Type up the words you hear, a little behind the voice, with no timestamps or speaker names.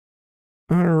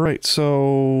Alright,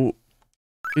 so...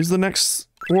 Is the next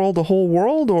world a whole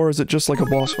world, or is it just like a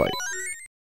boss fight?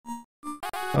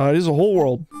 It is a whole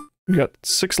world. We got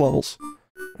 6 levels.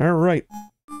 Alright.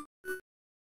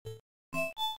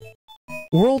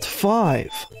 World 5.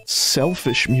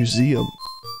 Selfish Museum.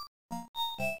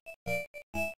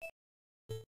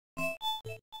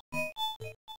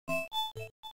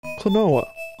 Klonoa.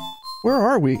 Where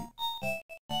are we?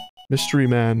 Mystery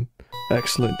Man.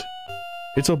 Excellent.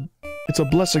 It's a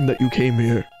blessing that you came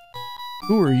here.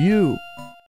 Who are you?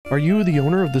 Are you the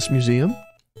owner of this museum?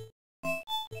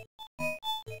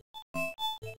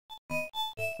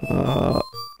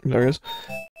 There it is.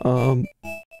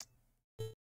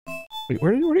 Wait,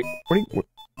 where are you?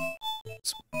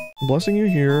 Blessing you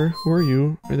here. Who are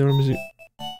you? Are there a museum?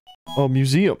 Oh,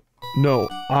 museum. No,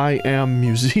 I am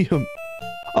museum.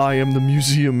 I am the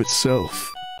museum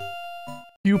itself.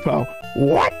 You pal.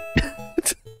 What?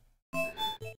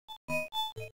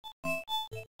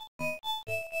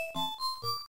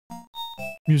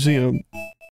 Museum.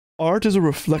 Art is a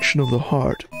reflection of the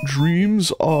heart.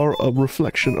 Dreams are a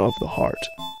reflection of the heart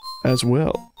as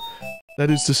well.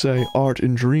 That is to say, art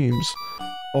and dreams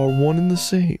are one and the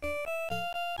same.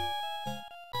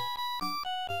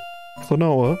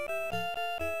 Klonoa.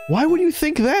 Why would you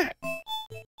think that?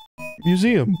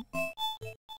 Museum.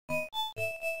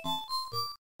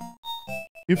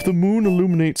 If the moon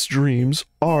illuminates dreams,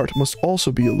 art must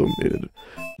also be illuminated.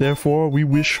 Therefore, we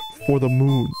wish for the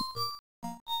moon.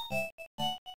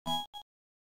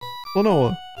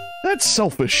 Klonoa, that's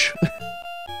selfish.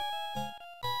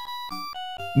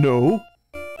 No.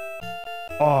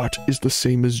 Art is the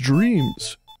same as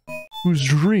dreams. Whose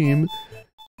dream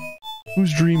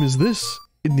is this,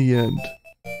 in the end?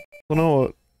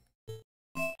 Klonoa.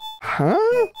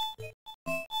 Huh?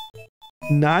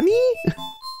 Nani?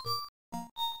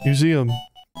 Museum.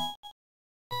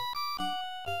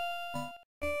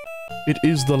 It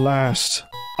is the last.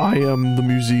 I am the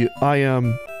museum. I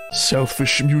am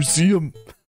Selfish Museum.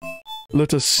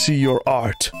 Let us see your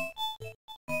art.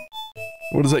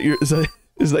 What is that?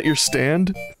 Is that your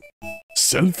stand?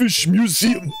 Selfish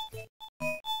Museum.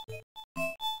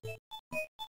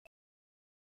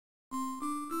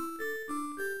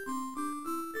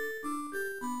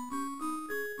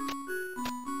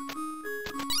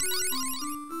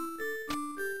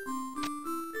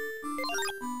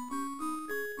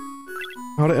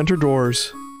 How to enter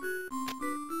doors.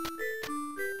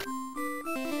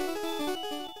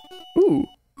 Ooh.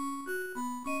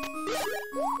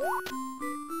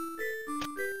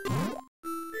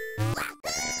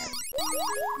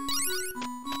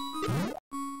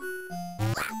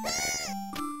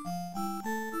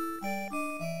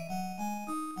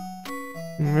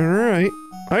 Alright.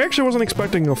 I actually wasn't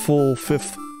expecting a full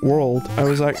 5th world. I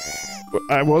was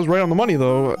right on the money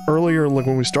though. Earlier, like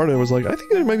when we started, I was like, I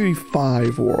think there might be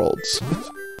 5 worlds.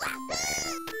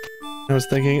 I was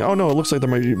thinking, oh no, it looks like there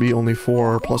might be only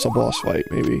 4 plus a boss fight,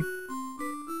 maybe.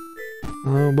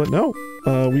 But no.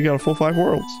 We got a full 5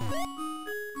 worlds.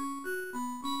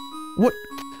 What?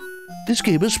 This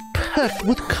game is packed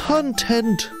with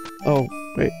content! Oh,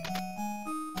 wait.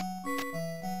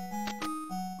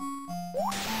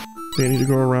 They need to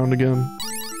go around again.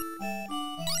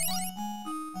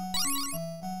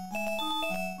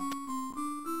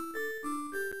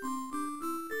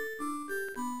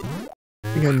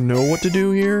 I think I know what to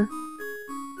do here.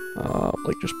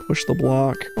 Like just push the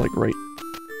block, like right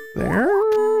there?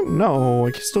 No,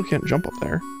 I still can't jump up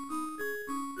there.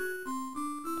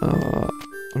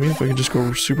 I mean, if I can just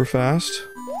go super fast.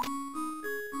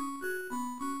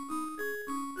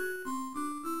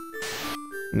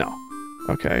 No.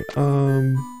 Okay,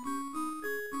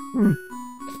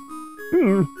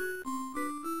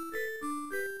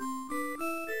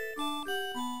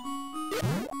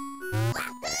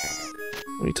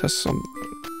 Let me test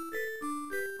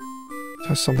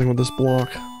something with this block.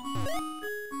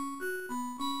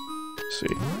 Let's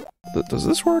see. Does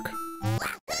this work?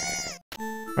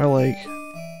 I like...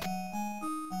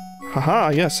 Haha,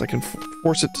 yes, I can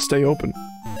force it to stay open.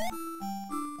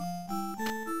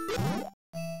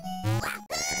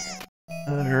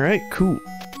 Alright, cool.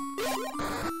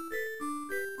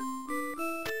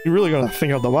 You really gotta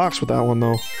think out the box with that one,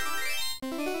 though.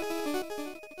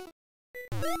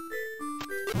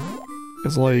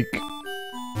 It's like...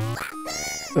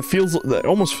 That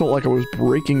almost felt like I was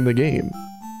breaking the game.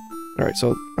 Alright,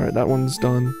 so... Alright, that one's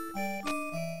done.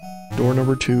 Door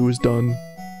number 2 is done.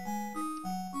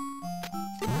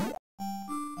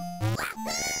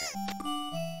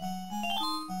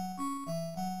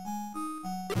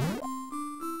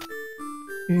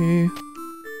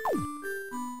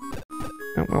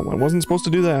 Oh, well, I wasn't supposed to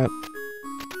do that.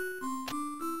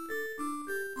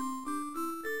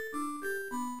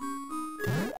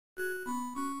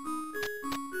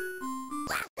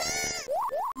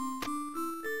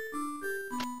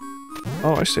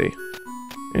 I see.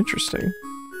 Interesting.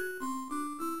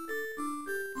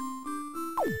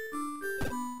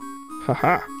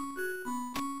 Haha.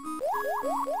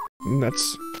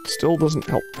 That's still doesn't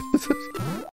help.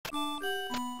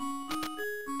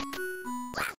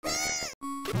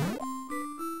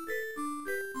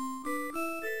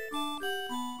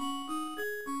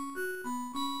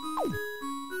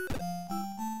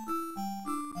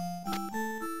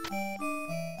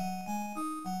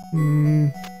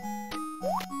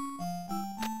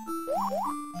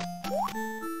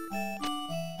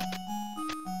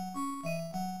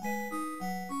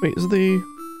 Wait, is the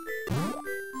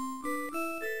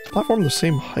platform the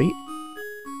same height?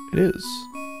 It is.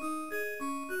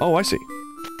 Oh, I see.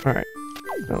 Alright.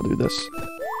 I'll do this.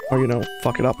 Or, you know,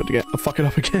 fuck it up again. Fuck it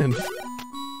up again.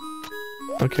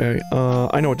 Okay,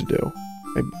 I know what to do.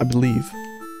 I believe.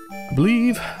 I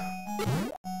believe.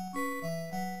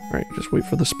 Alright, just wait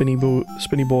for the spinny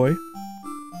boy.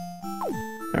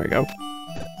 There we go.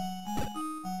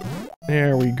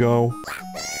 There we go.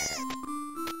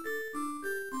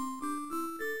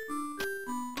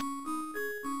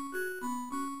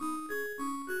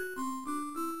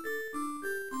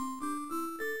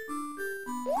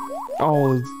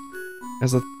 Oh,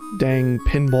 as a dang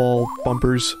pinball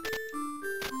bumpers.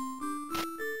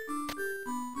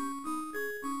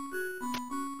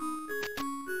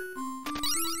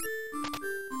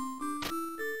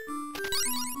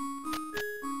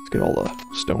 Let's get all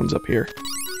the stones up here.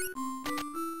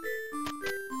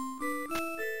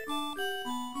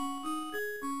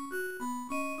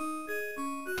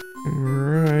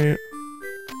 Alright.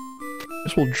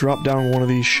 Guess we'll drop down one of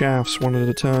these shafts one at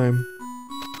a time.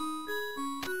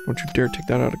 Don't you dare take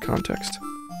that out of context.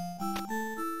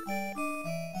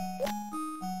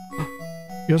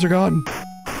 You guys are gone.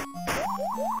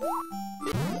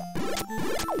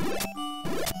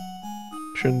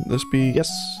 Shouldn't this be...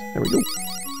 Yes, there we go.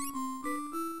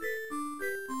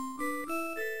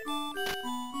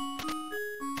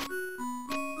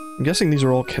 I'm guessing these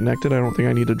are all connected. I don't think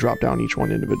I need to drop down each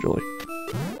one individually.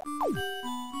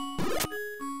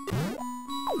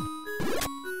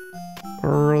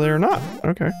 Or they're not.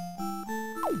 Okay.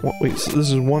 Well, wait, so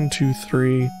this is 1, 2,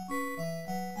 3.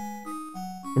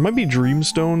 There might be dream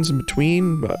stones in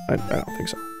between, but I don't think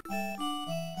so.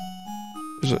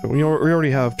 We already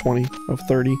have 20 of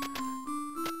 30.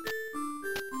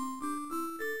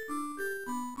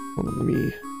 Hold on, let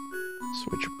me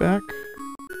switch back.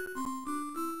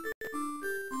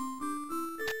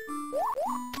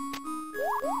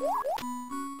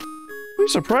 I'm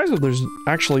surprised that there's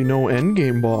actually no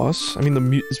endgame boss. I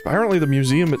mean, apparently the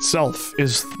museum itself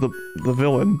is the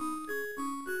villain.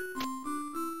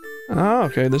 Ah,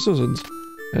 okay, this isn't...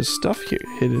 There's stuff here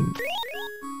hidden.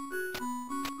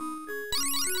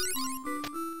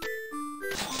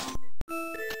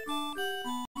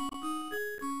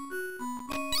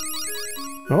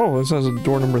 Oh, this has a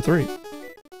door number 3.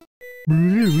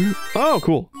 Oh,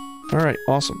 cool. Alright,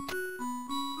 awesome.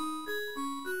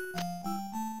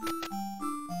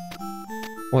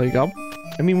 Like, I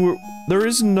mean, there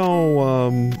is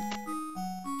no,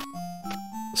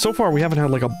 so far we haven't had,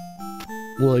 like,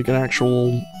 an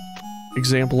actual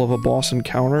example of a boss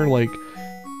encounter, like,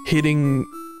 hitting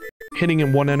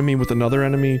in one enemy with another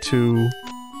enemy to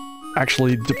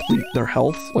actually deplete their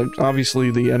health. Like, obviously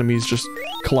the enemies just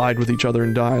collide with each other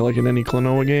and die, like in any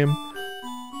Klonoa game.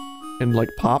 And, like,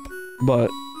 pop. But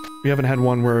we haven't had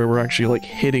one where we're actually, like,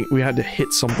 we had to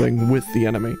hit something with the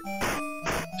enemy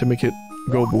to make it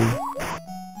go boom.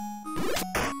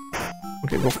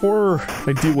 Okay, before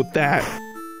I deal with that,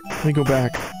 let me go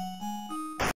back.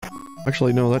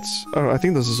 Actually, no, that's... I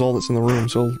think this is all that's in the room,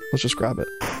 so let's just grab it.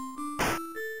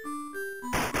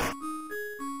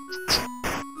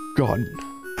 God.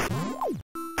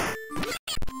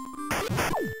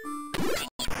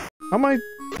 How am I...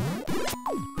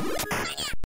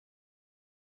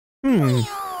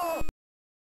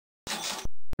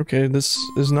 Okay, this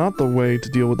is not the way to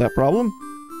deal with that problem.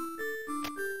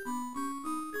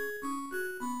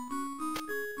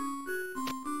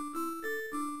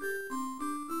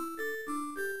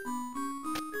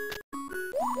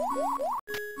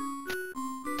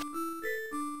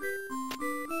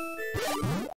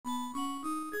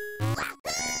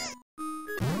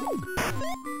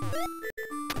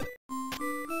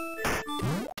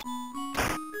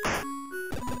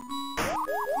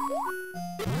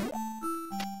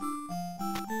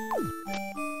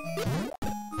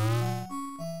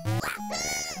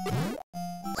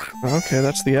 Okay,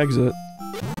 that's the exit.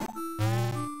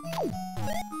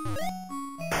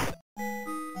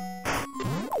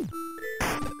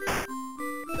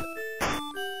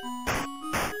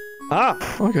 Ah,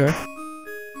 okay.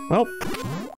 Well,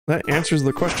 that answers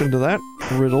the question to that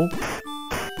riddle.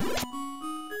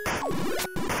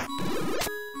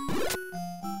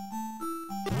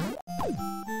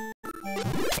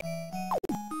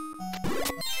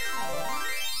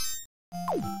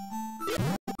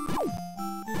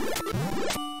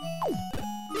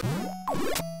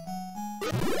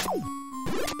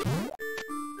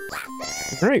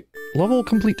 Alright, level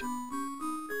complete.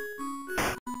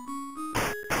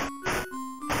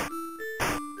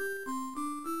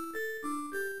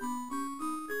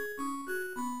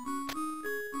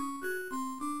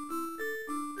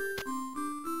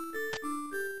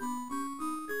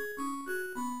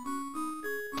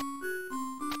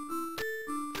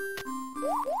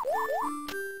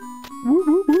 Woo,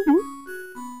 woo, woo, woo.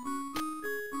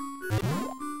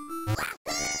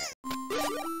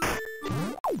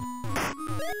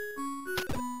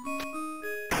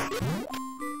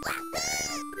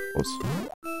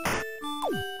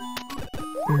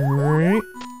 Alright.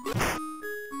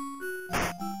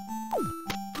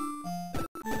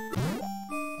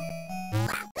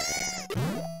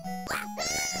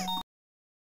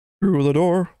 Through the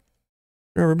door.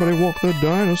 Everybody walk the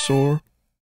dinosaur.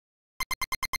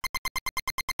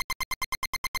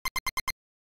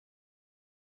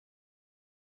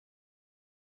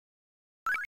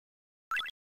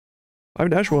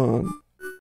 -1.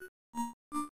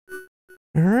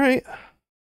 Alright.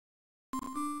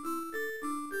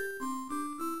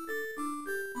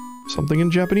 Something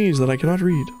in Japanese that I cannot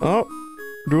read. Oh,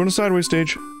 we're doing a sideways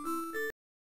stage.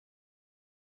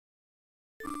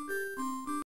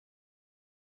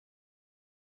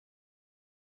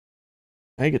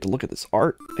 I get to look at this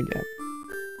art again.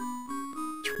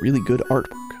 It's really good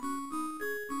artwork.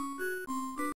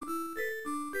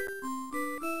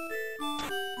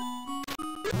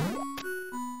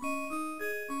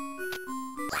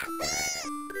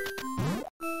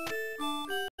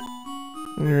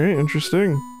 Alright,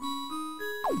 interesting.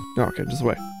 Oh, okay, just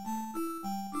wait.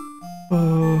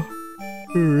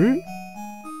 Alright.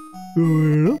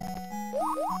 Going up.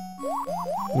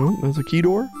 No, that's a key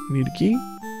door. Need a key.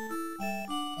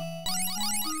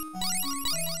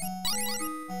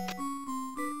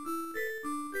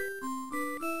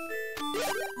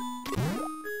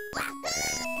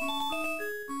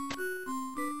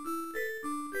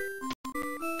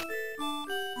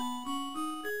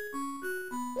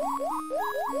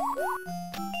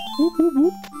 Whoop, whoop,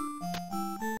 whoop.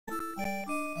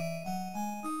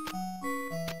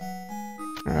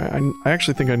 Alright, I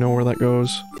actually think I know where that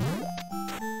goes.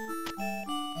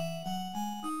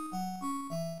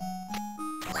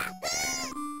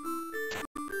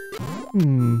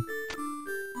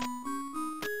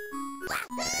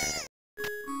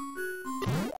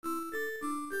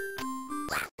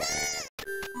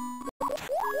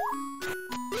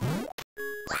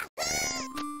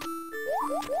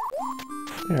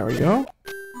 There we go.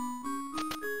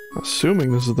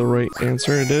 Assuming this is the right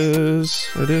answer, it is.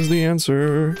 It is the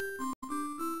answer.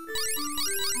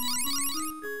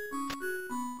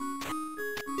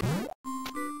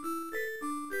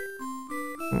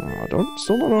 Oh,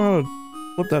 still don't know how to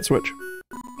flip that switch.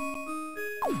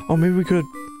 Oh, maybe we could.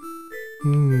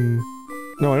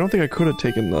 No, I don't think I could have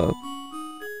taken the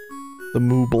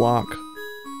moo block.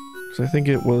 Because I think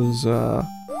it was,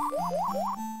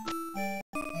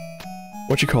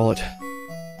 what you call it?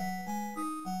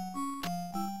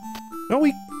 No,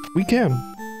 we can.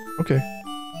 Okay.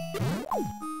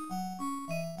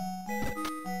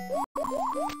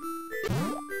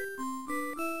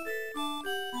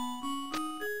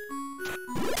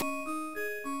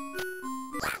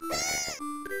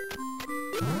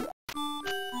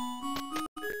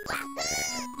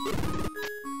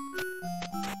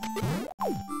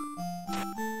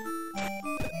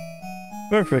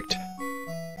 Perfect.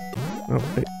 Oh,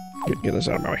 wait. Get this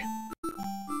out of my way.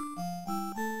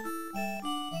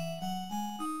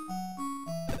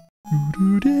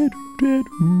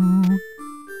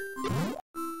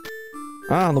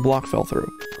 Ah, the block fell through.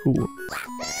 Cool.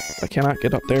 I cannot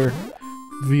get up there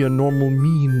via normal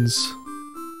means.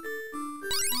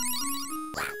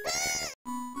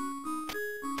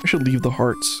 I should leave the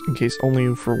hearts in case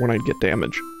only for when I get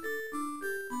damage.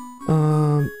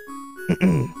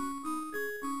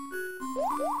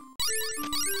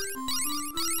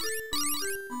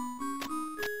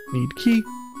 Need key.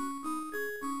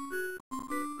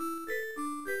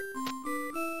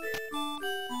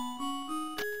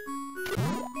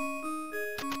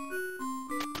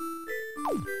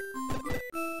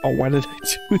 Oh, why did I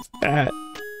do that?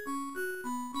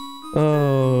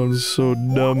 Oh, I'm so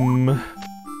dumb.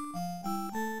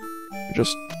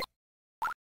 Just...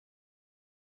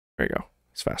 There you go.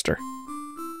 It's faster.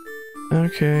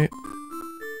 Okay.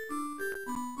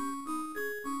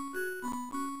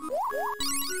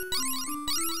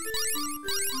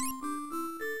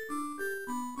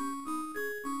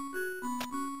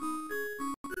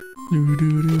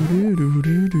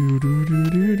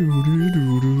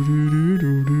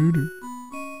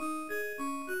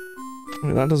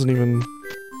 Wait, that doesn't even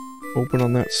open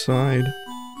on that side.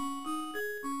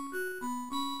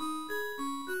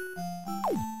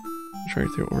 Try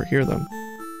through over here then.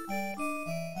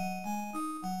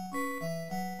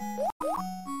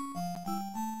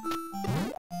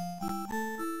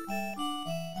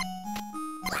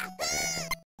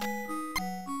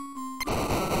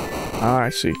 Ah, I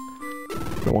see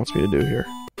what it wants me to do here.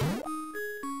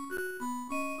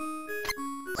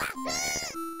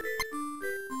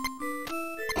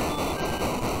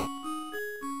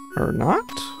 Or not?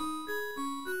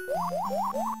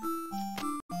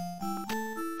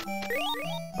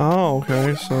 Oh,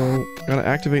 okay, so gotta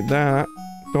activate that.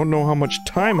 Don't know how much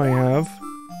time I have.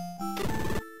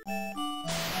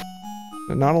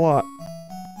 Not a lot.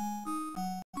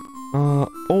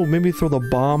 Oh, maybe throw the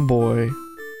bomb boy.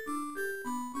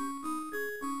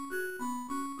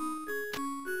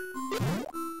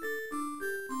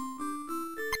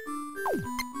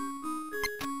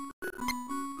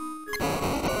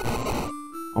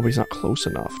 Oh, but he's not close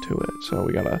enough to it, so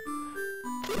we gotta...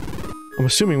 I'm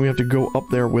assuming we have to go up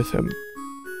there with him.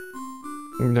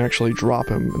 And actually drop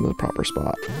him in the proper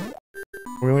spot.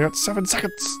 We only got 7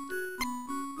 seconds!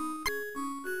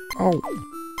 Oh!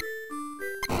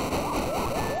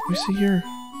 Let me see here.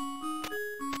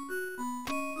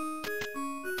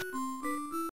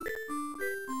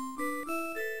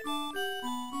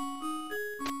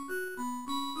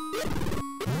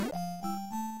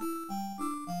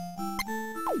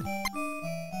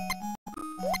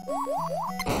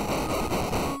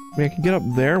 I mean, I can get up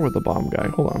there with the bomb guy.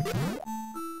 Hold on.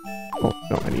 Oh,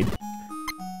 no, I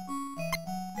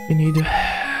need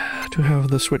to have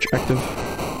the switch active.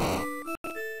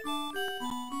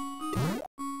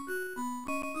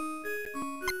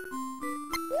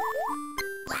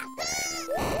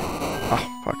 Ah,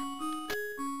 fuck.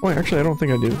 Oh, actually, I don't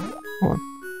think I do. Hold on.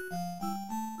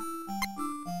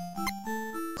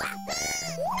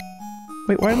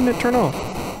 Wait, why didn't it turn off?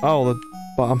 Oh, the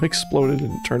bomb exploded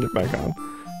and turned it back on.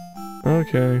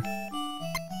 Okay.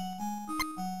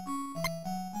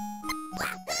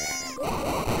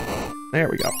 There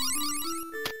we go.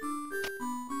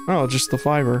 Oh, just the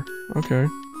fiver. Okay.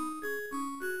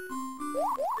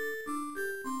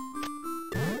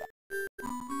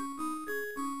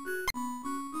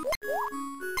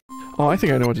 Oh, I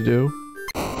think I know what to do.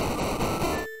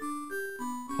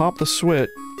 Pop the switch.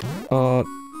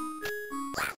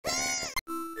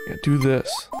 Yeah, do this.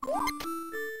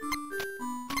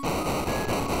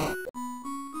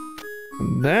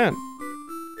 And then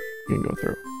you can go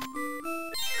through.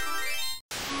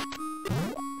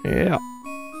 Yeah.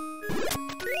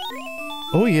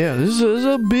 Oh yeah, this is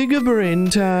a bigger brain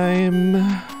time.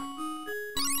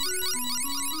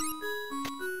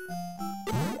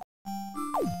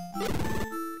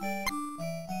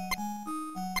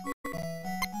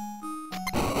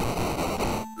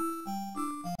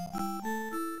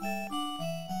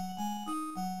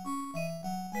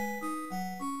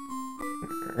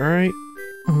 Alright.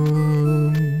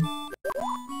 Oh,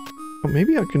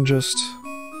 maybe I can just...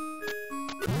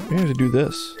 Maybe I have to do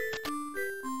this.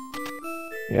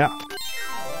 Yeah.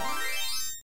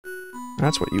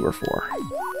 That's what you were for.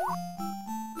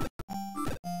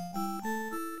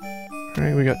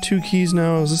 Alright, we got 2 keys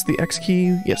now. Is this the X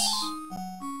key? Yes.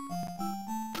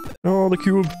 Oh, the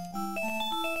cube.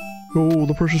 Oh,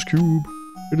 the precious cube.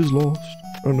 It is lost.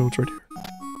 Oh no, it's right here.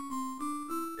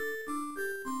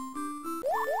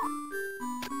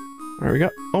 Alright, we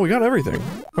got... Oh, we got everything.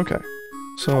 Okay.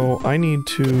 So, I need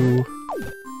to...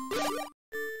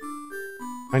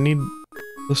 I need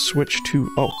the switch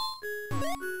to... Oh.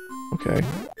 Okay.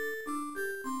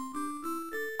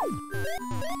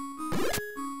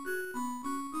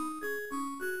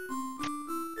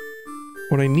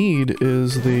 What I need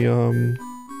is the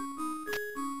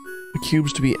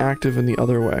cubes to be active in the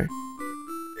other way.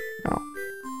 Oh.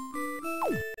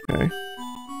 Okay.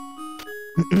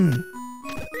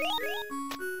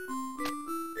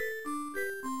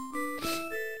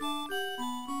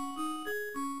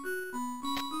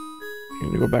 I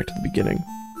need to go back to the beginning.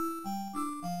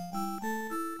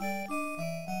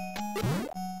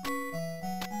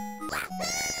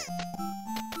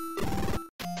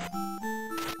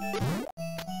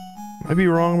 Might be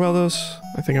wrong about this.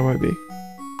 I think I might be. I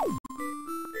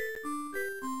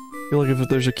feel like if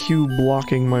there's a cube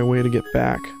blocking my way to get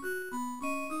back.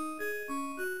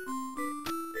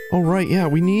 Oh right, yeah,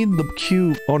 we need the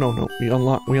cube. Oh no, we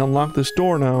unlock this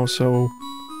door now, so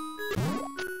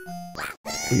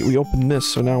we open this,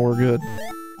 so now we're good.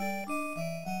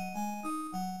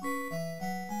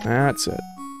 That's it.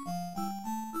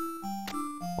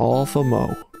 All for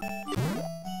Mo.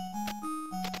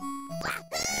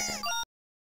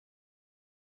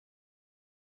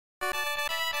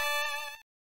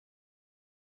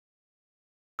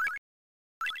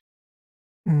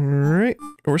 Alright,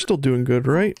 we're still doing good,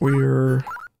 right? We're...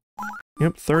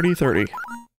 Yep, 30-30.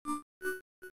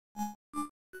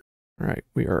 Alright,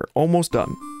 we are almost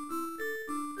done.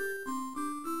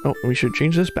 Oh, we should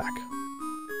change this back.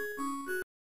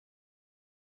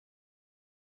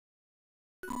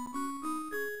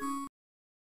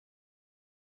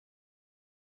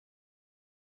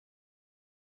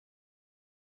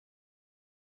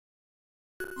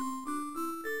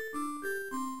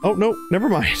 Oh, no, never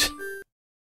mind.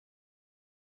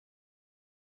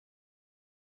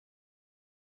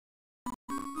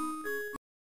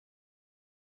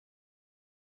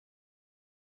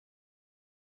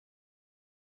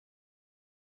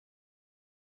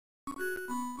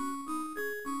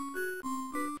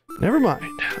 Never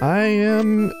mind. I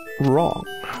am wrong.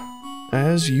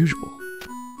 As usual.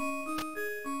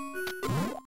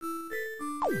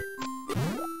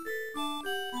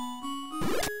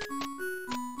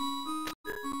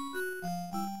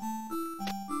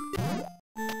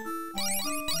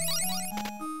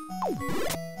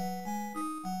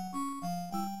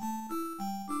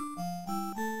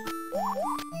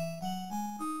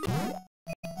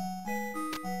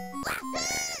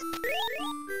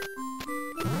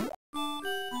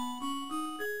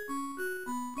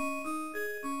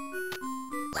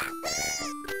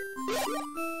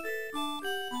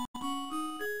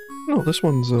 No, this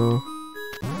one's, yeah,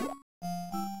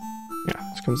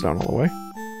 this comes down all the way.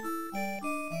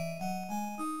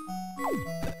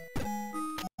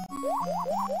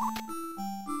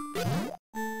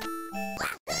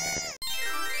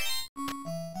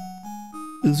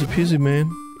 Easy peasy,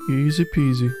 man. Easy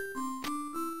peasy.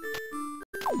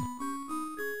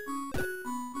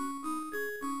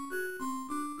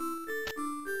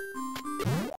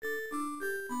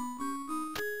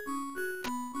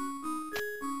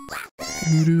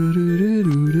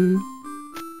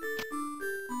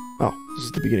 Oh, this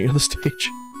is the beginning of the stage.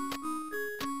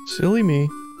 Silly me.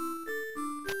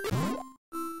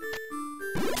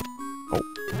 Oh.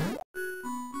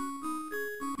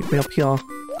 Get me up here.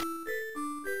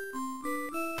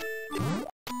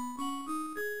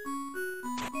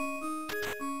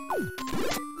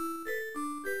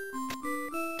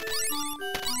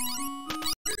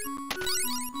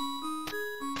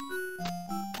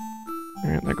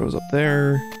 Alright, that goes up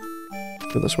there.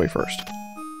 Go this way first.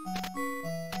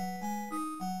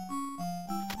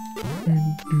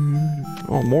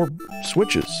 Oh, more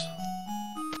switches.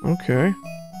 Okay.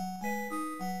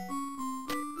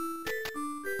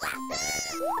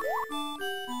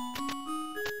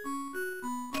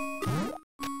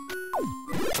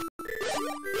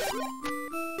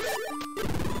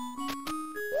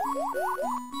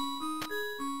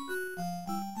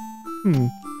 Hmm.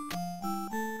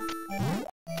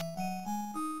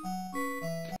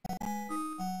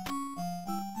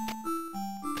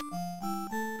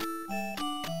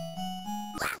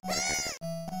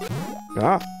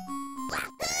 Ah.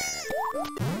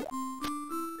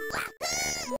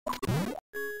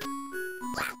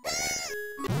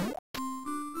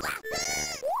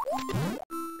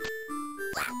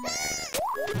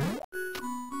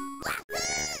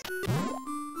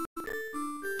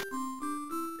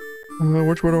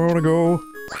 Which way do I want to go?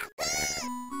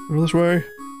 Go this way.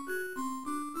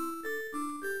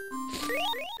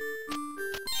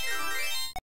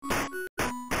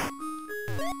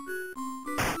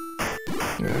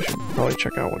 Yeah, I should probably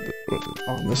check out what's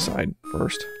on this side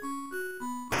first.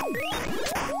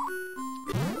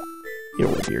 Get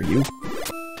over here, you.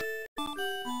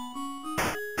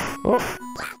 Oh!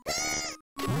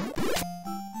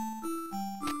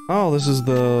 Oh, this is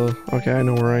the... Okay, I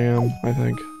know where I am, I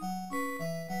think.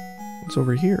 What's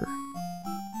over here?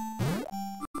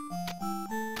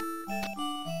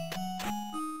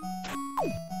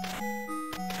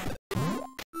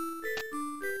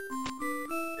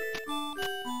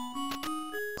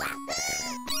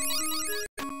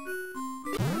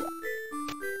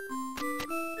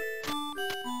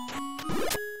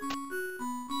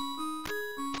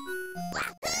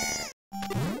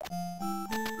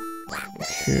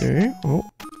 Okay, oh,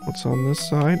 what's on this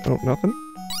side? Oh, nothing.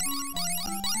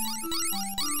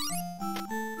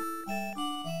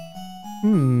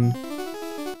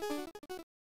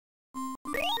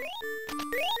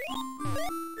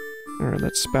 Alright,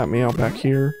 that spat me out back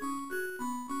here.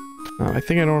 I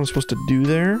think I know what I'm supposed to do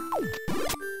there.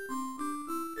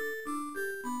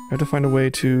 I have to find a way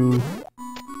to...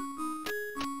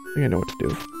 I think I know what to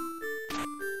do.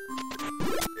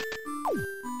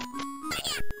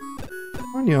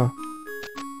 Anya!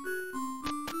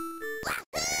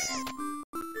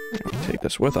 Take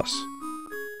this with us.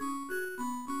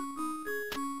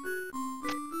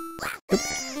 Yep.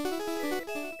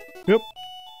 Yep.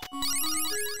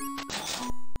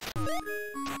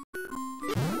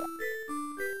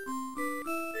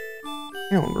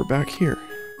 And we're back here.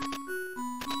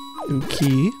 New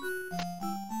key.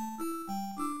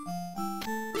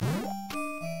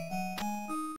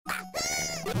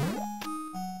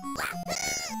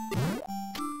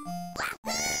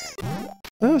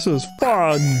 This is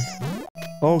fun!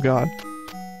 Oh god.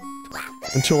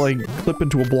 Until I clip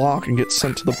into a block and get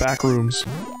sent to the back rooms.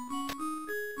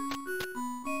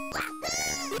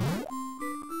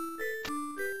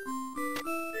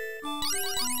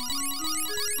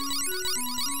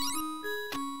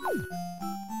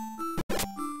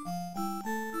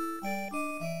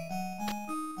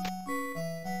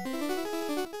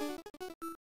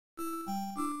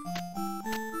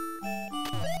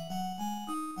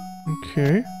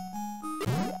 Okay.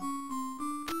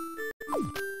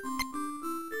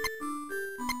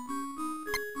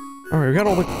 Alright, we got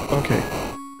all the... Okay.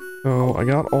 So, I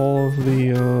got all of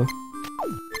the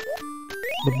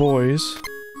boys.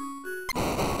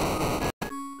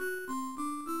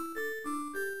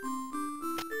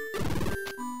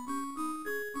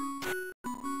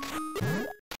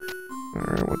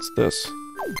 Alright, what's this?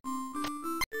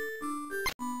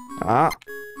 Ah!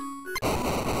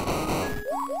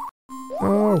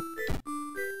 Oh!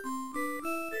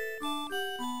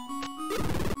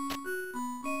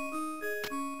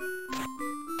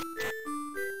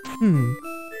 Hmm.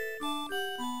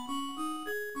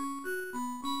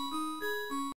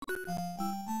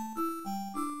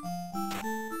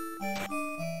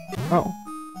 Oh.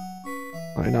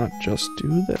 Why not just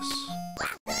do this?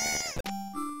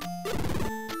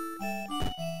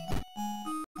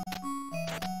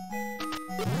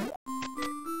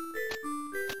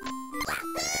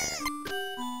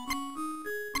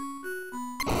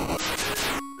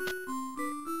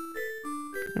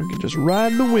 I can just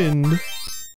ride the wind.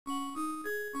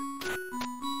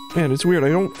 Man, it's weird. I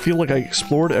don't feel like I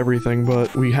explored everything,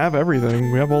 but we have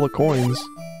everything. We have all the coins.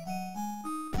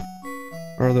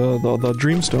 Or the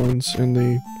dreamstones and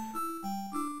the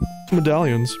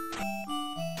medallions.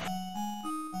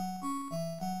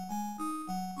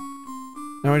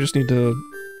 Now I just need to,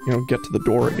 you know, get to the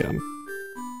door again.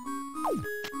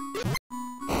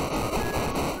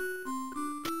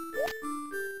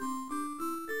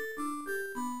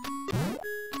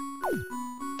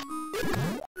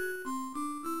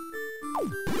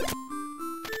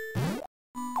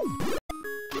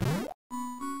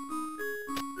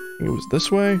 It was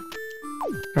this way?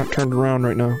 Got turned around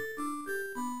right now.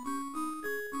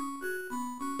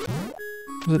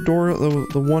 Was it door?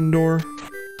 The one door?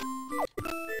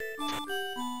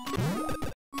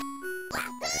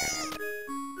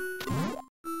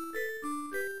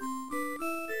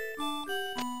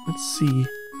 Let's see.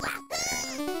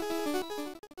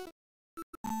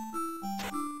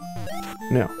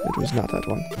 No, it was not that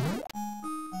one.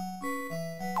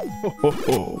 Ho ho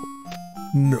ho.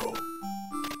 No.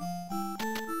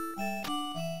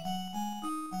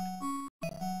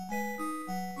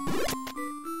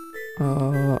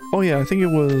 Oh yeah, I think it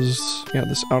was, yeah,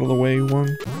 this out of the way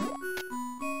one.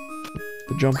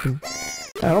 The jumping.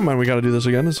 I don't mind, we gotta do this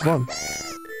again, this is fun.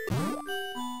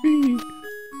 Whee.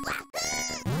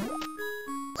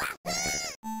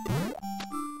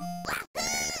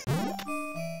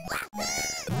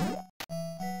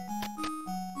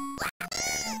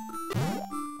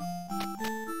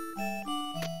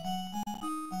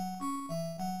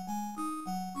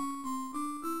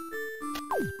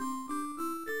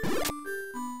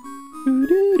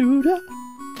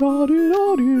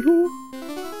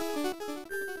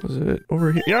 Was it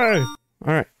over here? Yeah!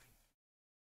 Alright.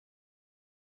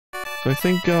 So I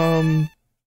think,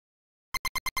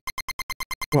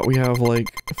 what, we have,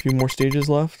 like, a few more stages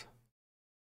left?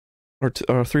 Or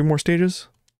 3 more stages,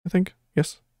 I think?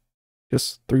 Yes?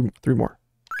 Yes, three more.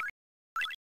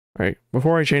 Alright,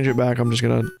 before I change it back, I'm just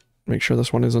gonna make sure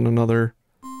this one isn't another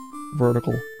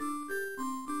vertical.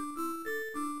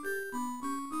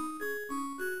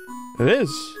 It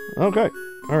is! Okay.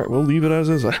 Alright, we'll leave it as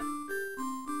is. Alright,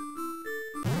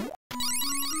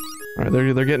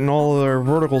 they're getting all of their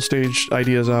vertical stage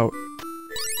ideas out.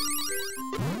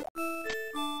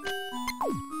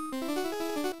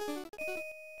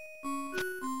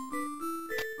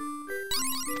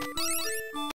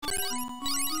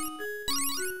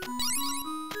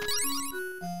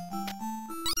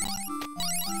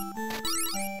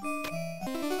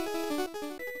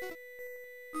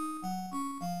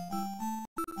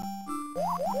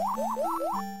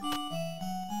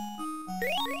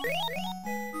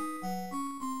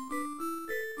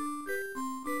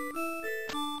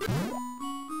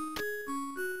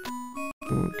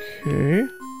 Okay.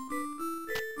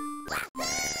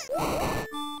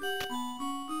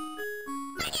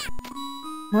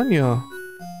 Anya.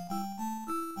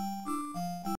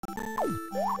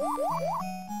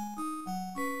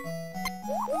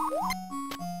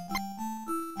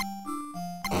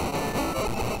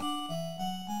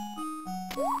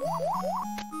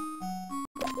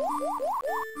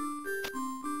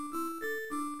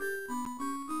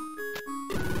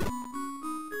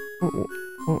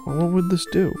 What would this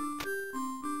do?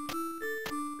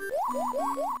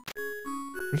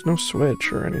 There's no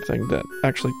switch or anything that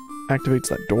actually activates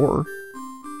that door.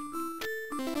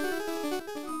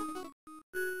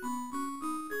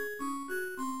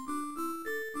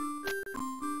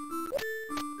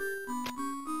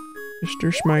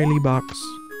 Mr. Smiley Box.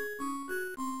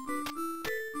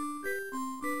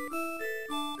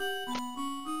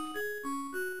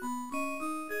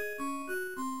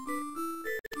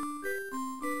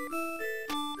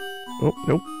 Oh,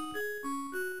 nope.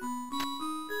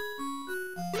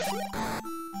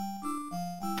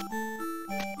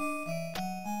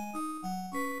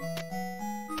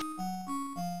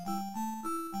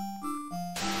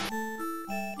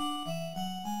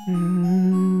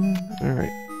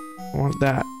 Alright. I want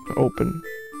that to open.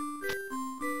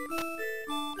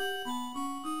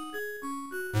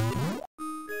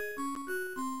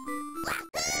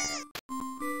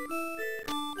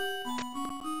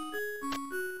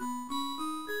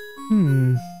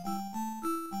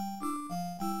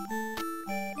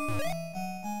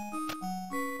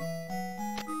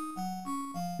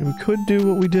 And we could do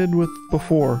what we did with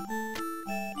before.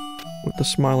 With the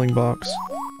smiling box.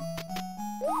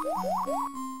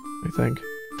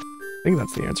 I think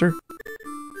that's the answer.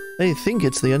 I think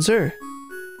it's the answer.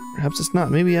 Perhaps it's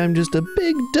not. Maybe I'm just a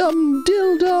big dumb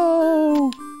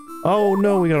dildo. Oh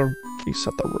no, we gotta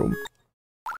reset the room.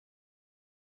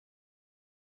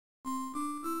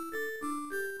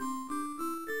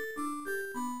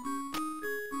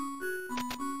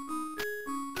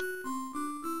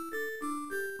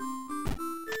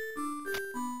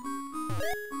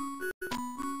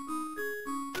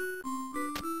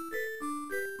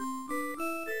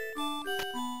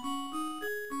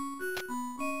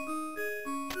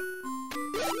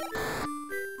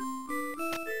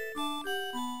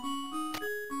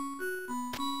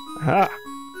 Aha!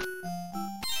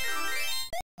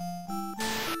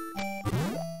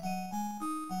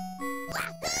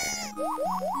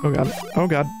 Oh god. Oh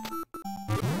god.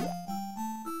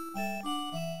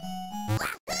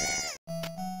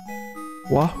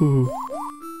 Wahoo.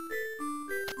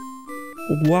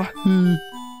 Wahoo.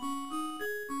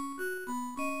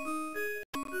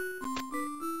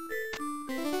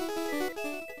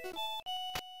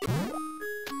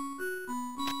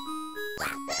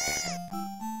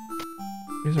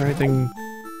 Is there anything?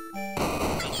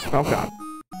 Oh god.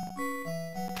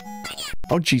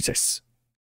 Oh Jesus.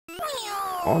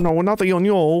 Oh no, not the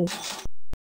onion.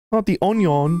 Not the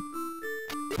onion.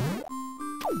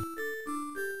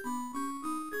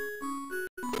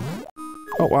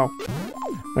 Oh wow.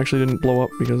 Actually didn't blow up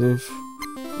because of,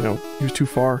 you know, he was too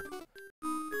far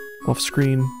off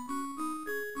screen.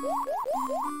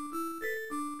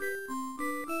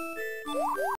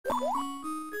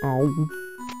 Oh.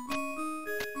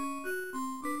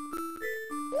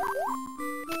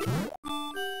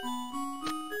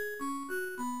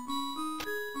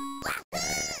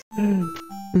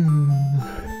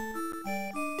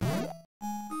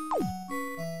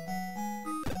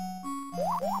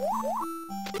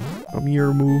 Come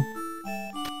here, Moo.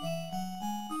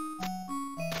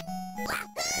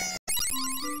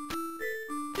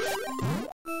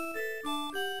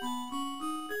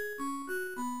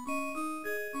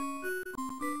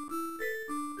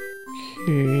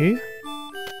 Okay.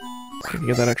 Can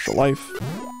get that extra life.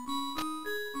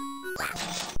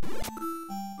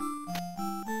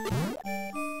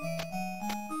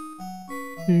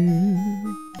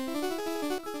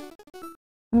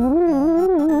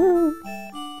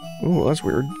 Oh, that's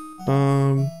weird.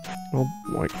 Well,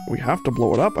 like, we have to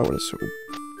blow it up, I would assume.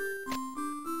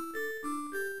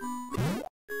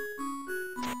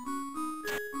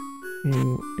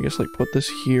 And I guess, like, put this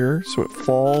here so it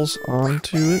falls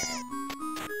onto it.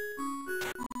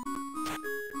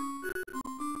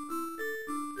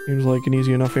 Seems like an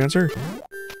easy enough answer.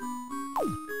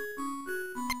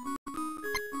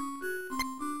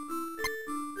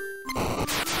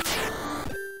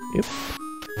 Yep.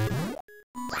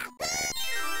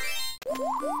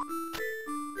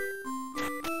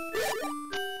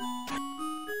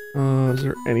 Is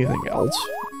there anything else?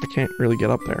 I can't really get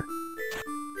up there.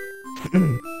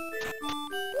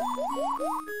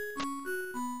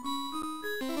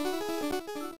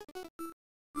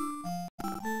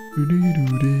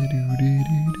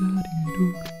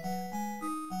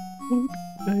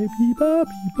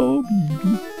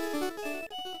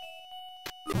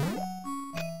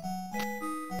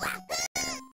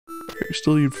 I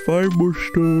still need 5 more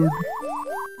stone.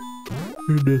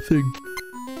 And a thing.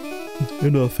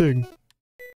 And a thing.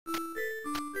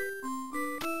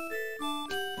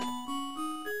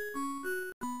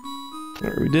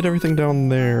 Alright, we did everything down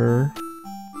there.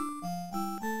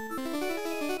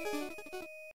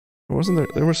 Wasn't there?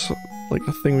 There was like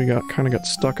a thing we kind of got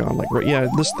stuck on. Like, right? Yeah,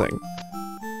 this thing.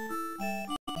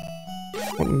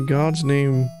 What in God's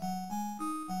name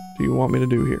do you want me to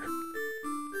do here?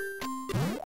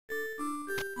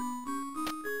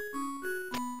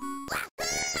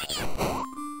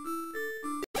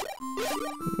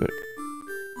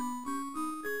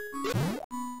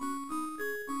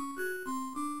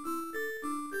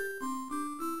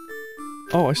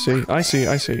 Oh, I see. I see.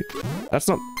 I see. That's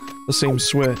not the same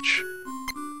switch.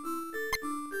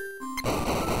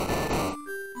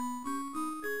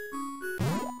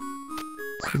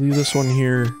 Leave this one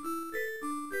here.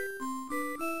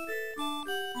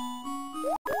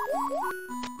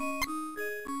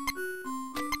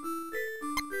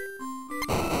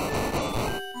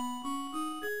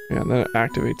 Yeah, and then it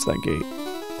activates that gate.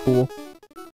 Cool.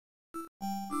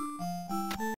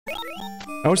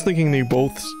 I was thinking they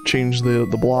both changed the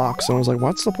blocks, and I was like,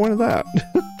 what's the point of that?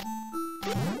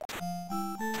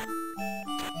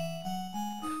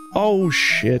 Oh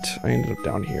shit, I ended up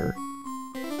down here.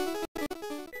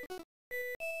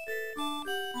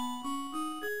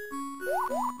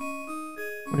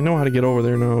 I know how to get over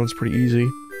there now, it's pretty easy.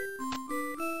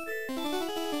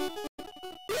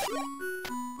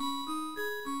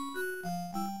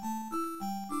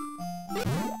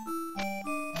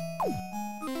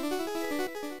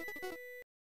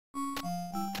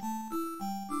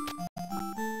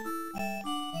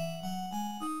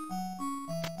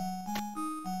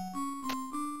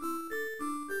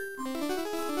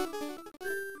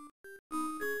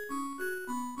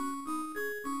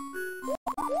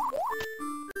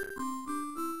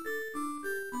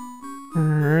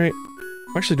 Alright.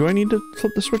 Actually, do I need to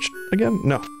flip the switch again?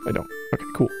 No, I don't. Okay,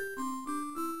 cool.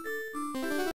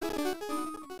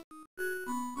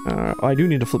 I do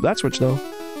need to flip that switch, though.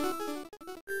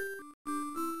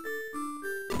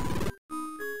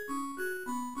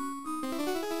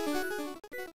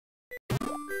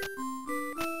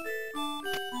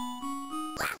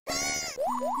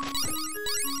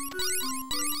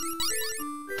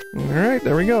 Alright,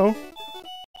 there we go.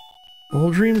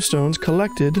 All dreamstones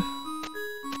collected.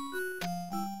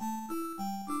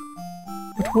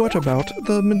 But what about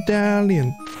the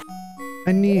medallion?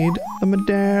 I need the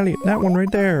medallion. That one right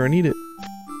there, I need it.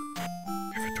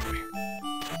 Give it to me.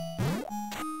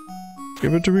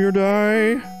 Give it to me or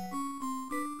die.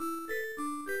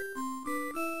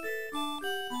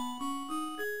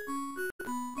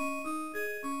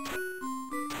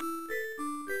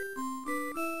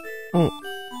 Oh.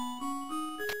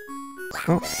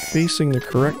 Not facing the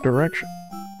correct direction.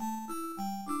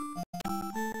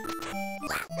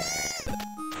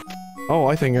 Oh,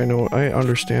 I think I know. I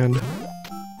understand.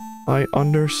 I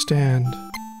understand.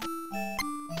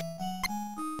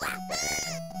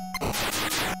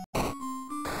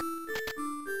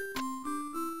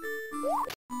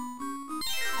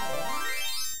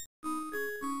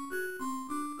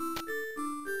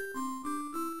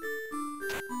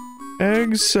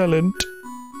 Excellent.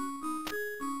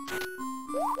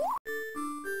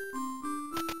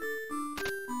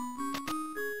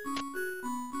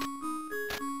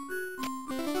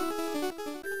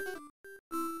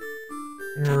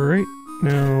 Alright,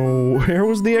 now, where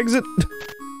was the exit?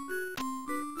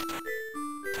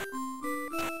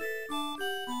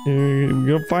 You're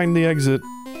gonna find the exit.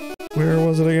 Where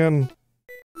was it again?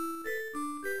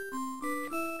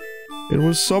 It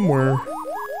was somewhere.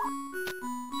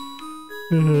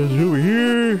 It's over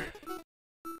here.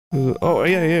 Oh,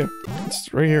 yeah, yeah.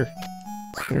 It's right here.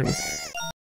 There it is.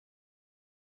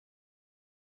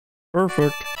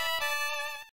 Perfect.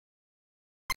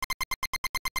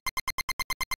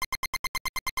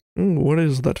 What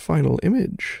is that final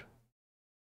image?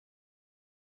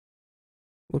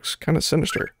 Looks kind of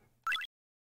sinister.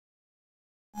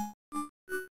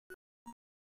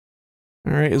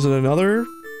 Alright, is it another?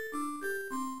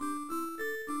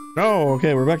 No,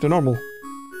 okay, we're back to normal.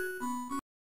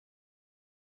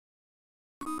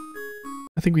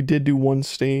 I think we did do one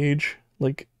stage,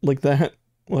 like that.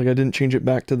 Like, I didn't change it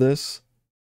back to this.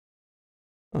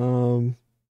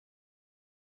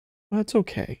 That's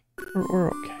okay. We're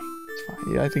okay. It's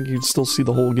fine. Yeah, I think you'd still see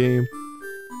the whole game.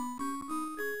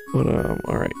 But,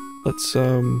 alright. Let's,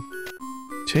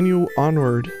 continue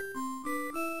onward.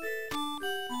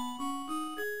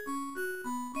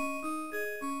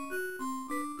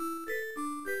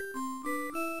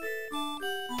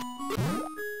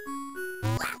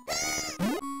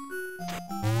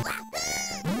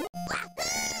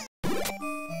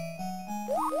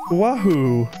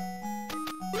 Wahoo!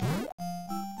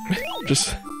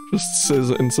 just says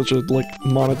it in such a, like,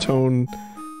 monotone,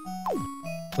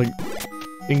 like,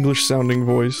 English-sounding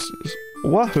voice. Just,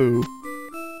 wahoo!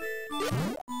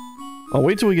 I'll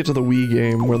wait till we get to the Wii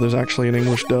game, where there's actually an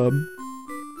English dub.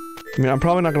 I mean, I'm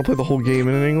probably not gonna play the whole game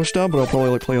in an English dub, but I'll probably,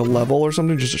 like, play a level or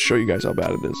something just to show you guys how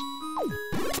bad it is.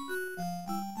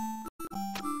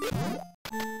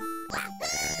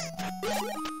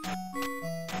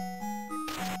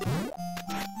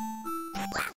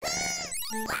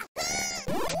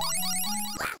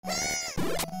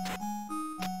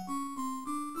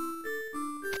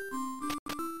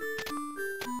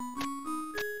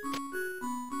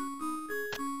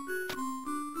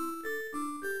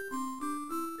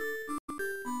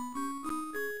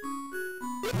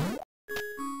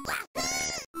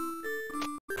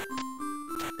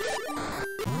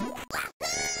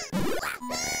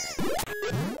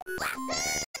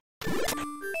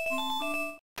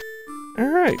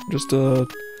 Alright, just a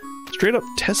straight up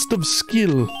test of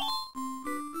skill.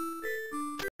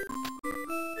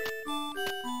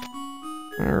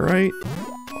 Alright,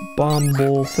 bomb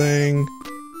bowl thing.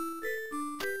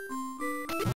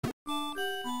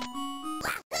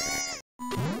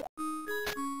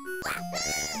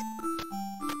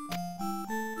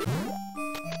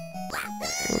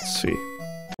 Let's see,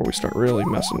 before we start really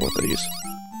messing with these.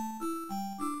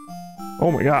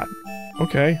 Oh my god,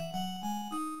 okay.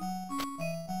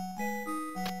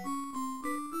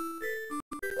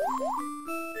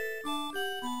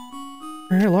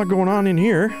 Alright, a lot going on in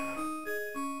here.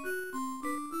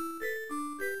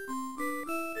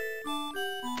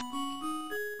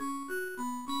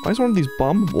 Why is one of these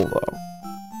bombable, though?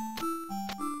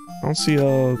 I don't see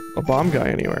a bomb guy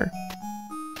anywhere.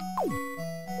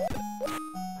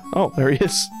 Oh, there he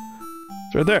is.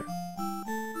 It's right there.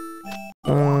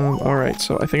 Alright,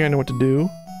 so I think I know what to do.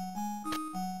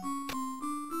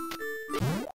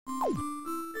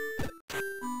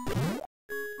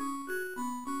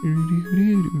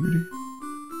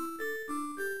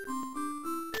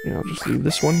 Yeah, I'll just leave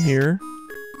this one here.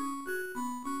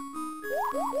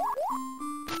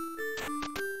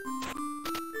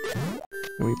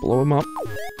 And we blow him up.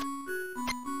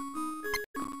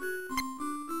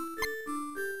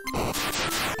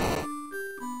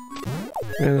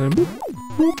 And then boop,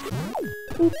 boop,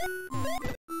 boop.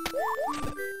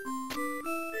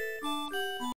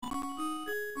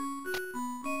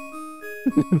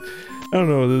 I don't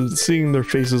know, seeing their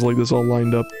faces like this all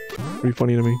lined up, pretty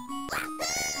funny to me.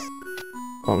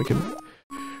 Oh, we can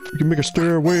make a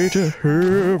stairway to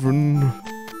heaven.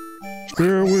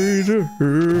 Stairway to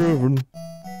heaven.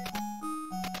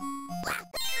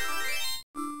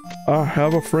 I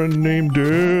have a friend named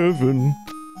Devin.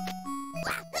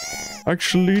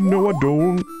 Actually, no I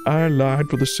don't. I lied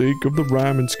for the sake of the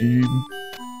rhyming scheme.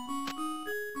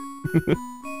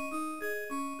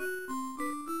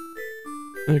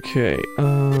 Okay,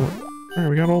 alright,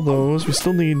 we got all those. We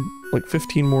still need, like,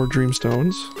 15 more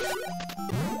dreamstones.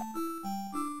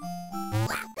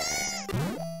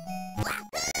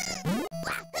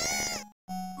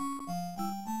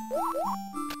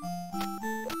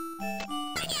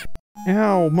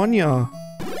 Ow, Munya!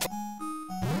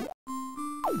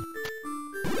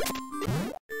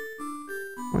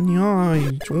 Munya,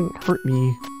 you don't hurt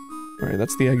me. Alright,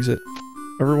 that's the exit.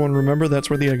 Everyone remember, that's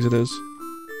where the exit is.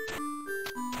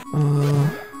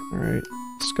 Alright.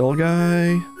 Skull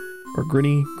guy? Or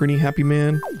Grinny Happy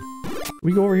Man? Did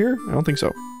we go over here? I don't think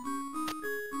so.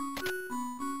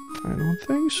 I don't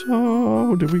think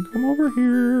so. Did we come over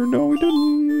here? No, we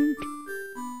didn't.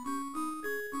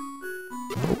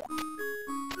 Oh.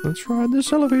 Let's ride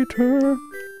this elevator.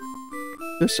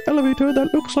 This elevator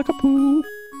that looks like a poo.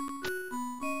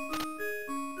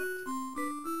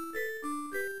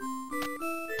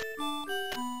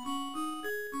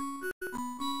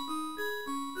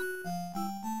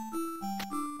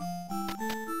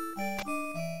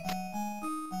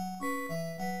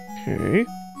 Okay.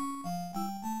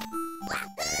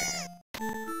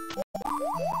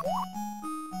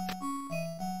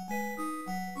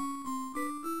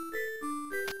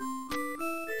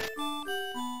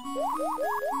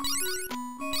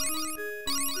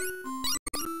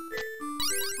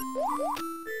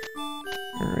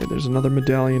 there's another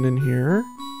medallion in here.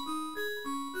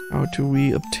 How do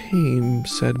we obtain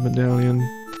said medallion?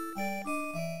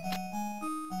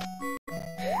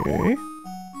 Okay.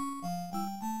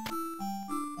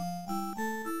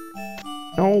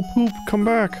 Oh, poop, come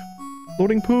back!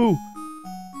 Loading poo!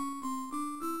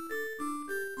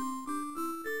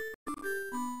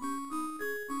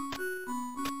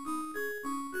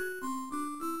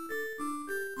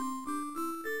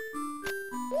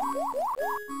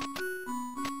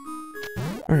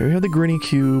 Alright, we have the Grinny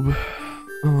Cube.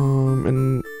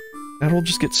 And that'll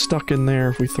just get stuck in there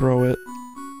if we throw it.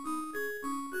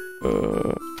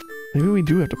 Maybe we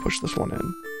do have to push this one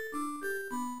in.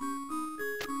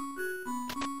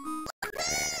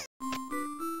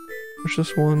 Push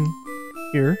this one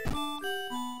here.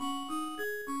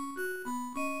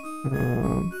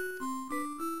 And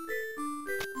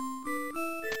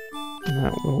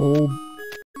that will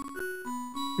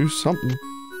do something.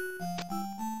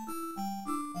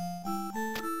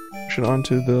 Push it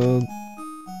onto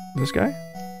this guy.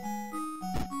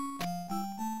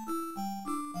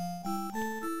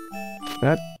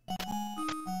 That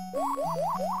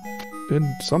did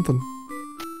something.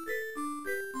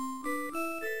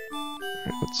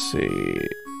 Alright, let's see.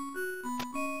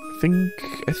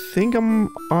 I think I'm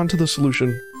onto the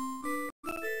solution.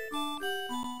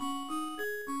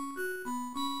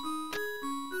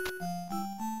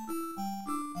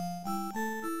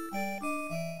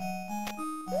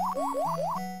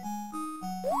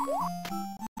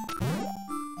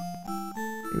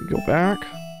 Here we go back.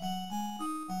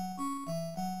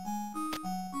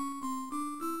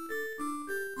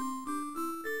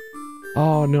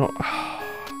 Oh no. I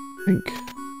think.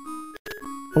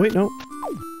 Oh wait, no.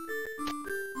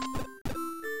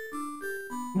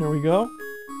 There we go.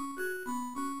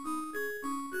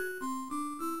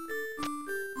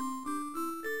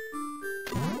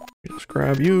 Just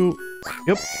grab you.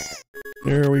 Yep.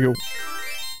 There we go.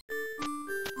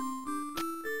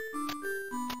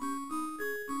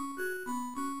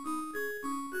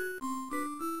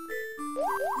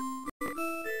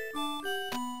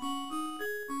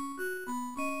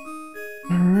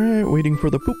 Alright, waiting for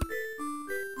the poop.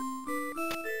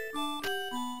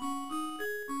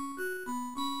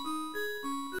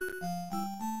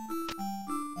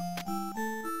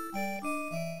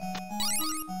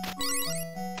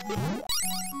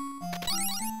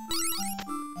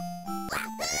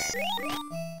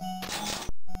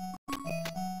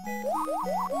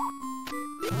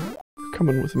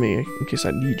 Coming with me in case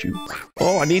I need you.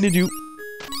 Oh, I needed you.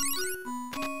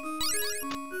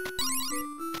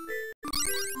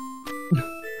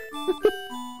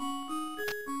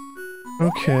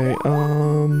 Okay,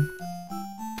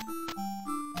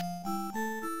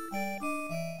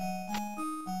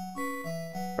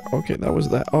 okay, that was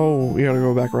that. Oh, we gotta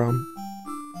go back around.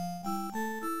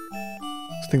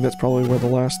 I think that's probably where the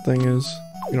last thing is.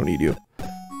 We don't need you.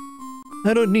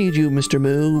 I don't need you, Mr.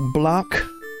 Moo. Block.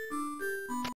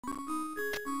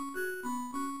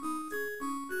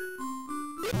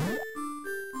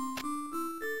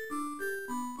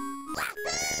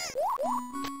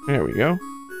 There we go.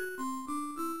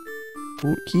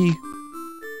 Ooh, key.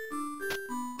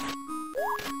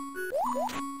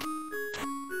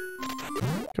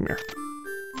 Come here.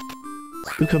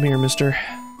 You come here, mister.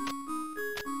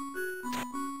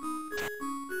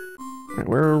 Alright,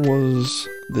 where was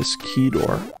this key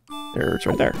door? There, it's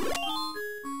right there.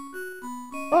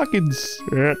 Fucking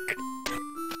sick.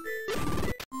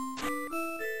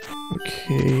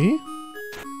 Okay.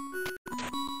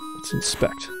 Let's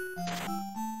inspect.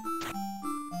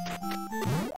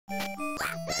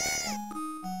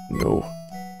 Know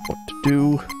what to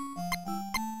do.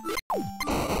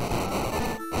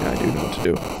 Yeah, I do know what to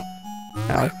do.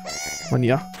 Ow. On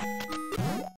ya.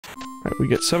 Alright, we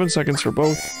get 7 seconds for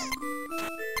both.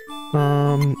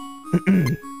 But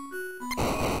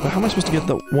how am I supposed to get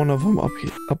the one of them up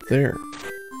here, up there?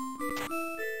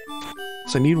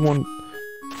 So I need one.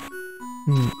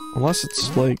 Unless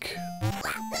it's like.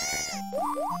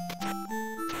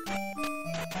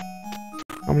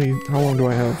 How long do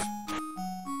I have?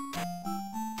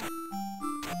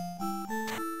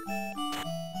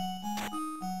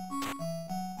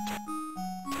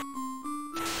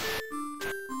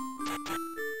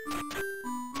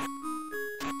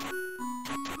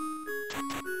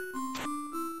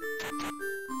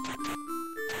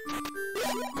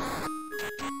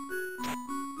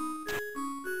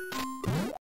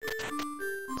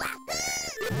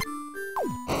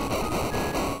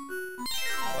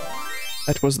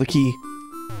 That was the key.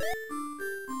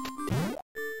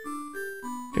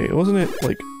 Okay, wasn't it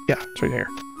like... Yeah, it's right here.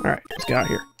 Alright, let's get out of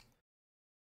here.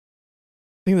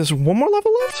 think there's one more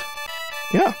level left?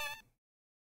 Yeah.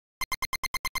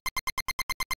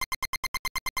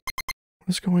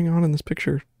 What's going on in this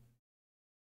picture? Is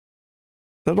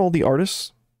that all the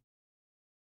artists?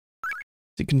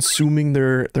 Is he consuming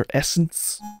their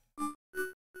essence?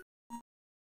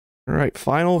 Alright,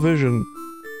 final vision.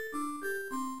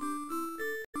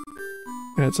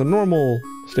 And it's a normal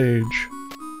stage.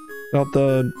 Without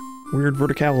the weird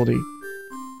verticality.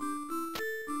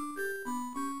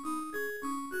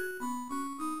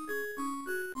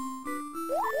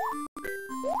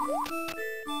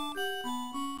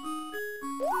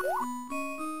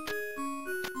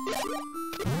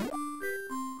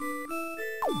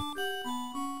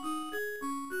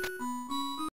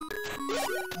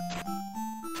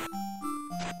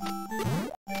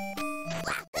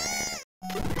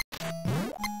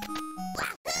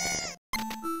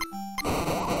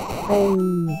 Oh.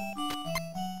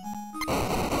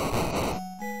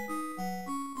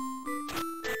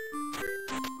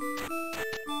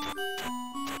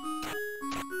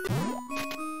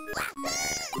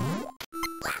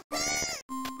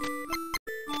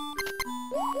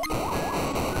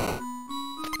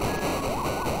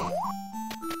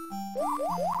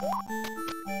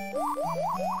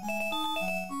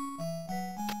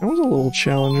 That was a little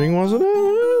challenging, wasn't it? It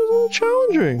was a little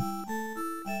challenging.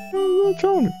 It was a little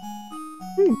challenging.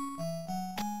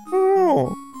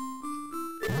 Oh.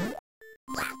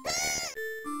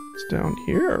 It's down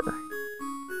here.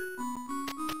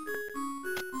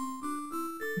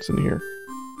 What's in here?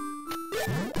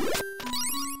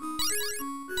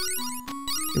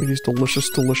 Give me these delicious,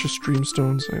 delicious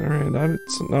dreamstones. Alright,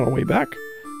 that's not a way back.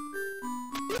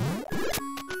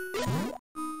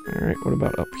 Alright, what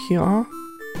about up here?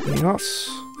 Yes.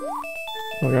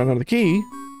 Oh, I got another key.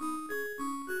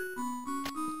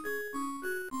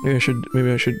 Maybe I should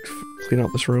clean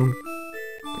out this room.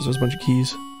 Because there's a bunch of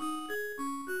keys.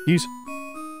 Keys.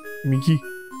 Give me a key.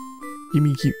 Give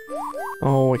me a key.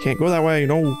 Oh, I can't go that way.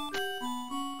 No.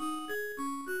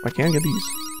 I can get these.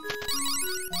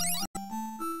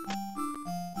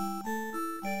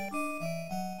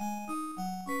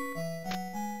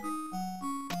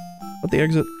 But the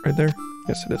exit right there?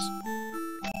 Yes, it is.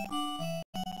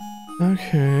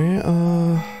 Okay,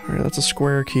 alright, that's a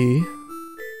square key.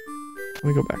 Let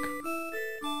me go back.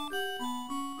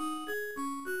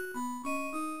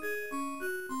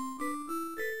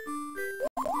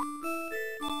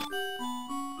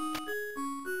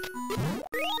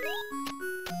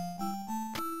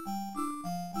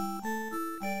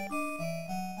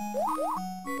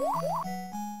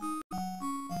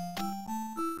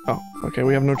 Oh, okay,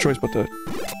 we have no choice but to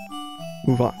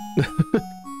move on.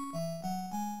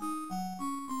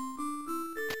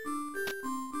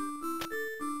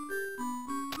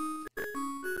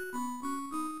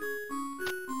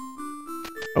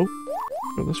 Oh,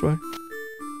 go this way.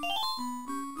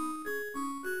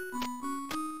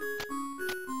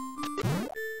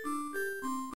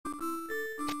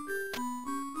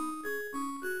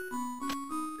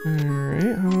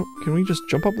 Alright, can we just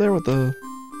jump up there with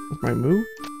my move?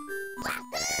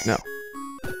 No.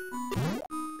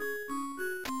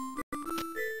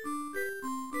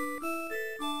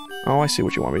 Oh, I see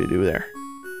what you want me to do there.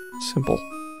 Simple.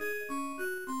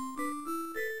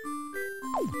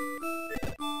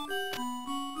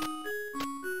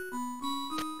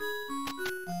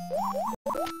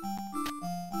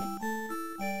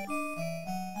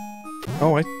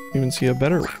 Oh, I even see a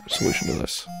better solution to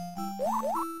this.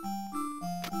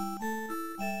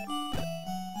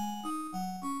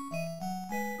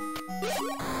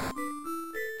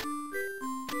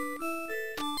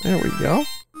 There we go.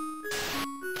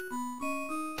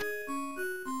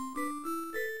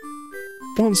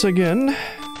 Once again,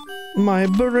 my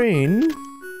brain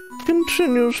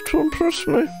continues to impress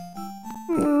me.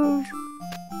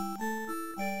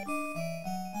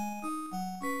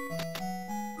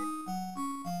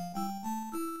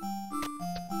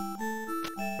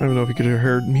 I don't know if you could have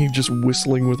heard me just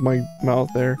whistling with my mouth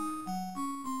there.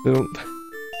 They don't...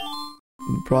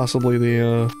 Possibly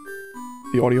the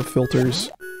audio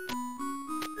filters.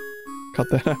 Cut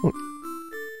that out.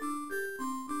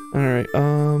 Alright,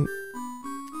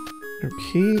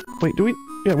 okay... Wait, do we...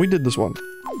 Yeah, we did this one.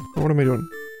 What am I doing?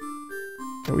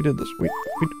 Yeah, we did this. Did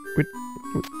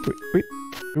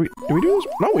we do this?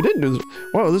 No, we didn't do this.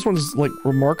 Wow, this one's, like,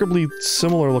 remarkably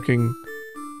similar looking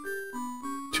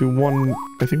to one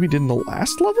I think we did in the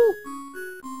last level?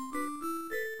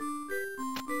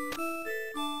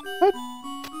 What?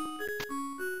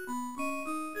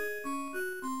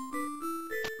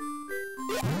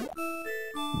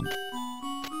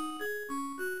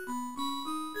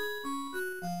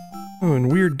 Oh,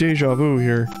 and weird deja vu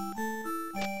here.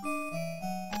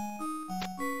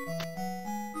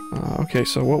 Okay,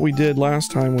 so what we did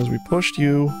last time was we pushed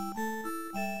you.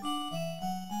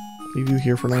 Leave you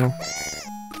here for now.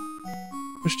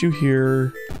 Pushed you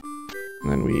here.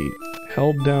 And then we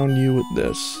held down you with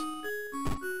this.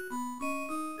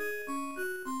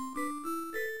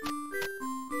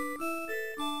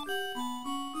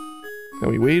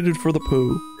 And we waited for the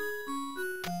poo.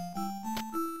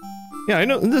 Yeah, I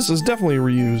know this is definitely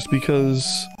reused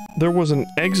because there was an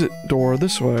exit door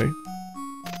this way.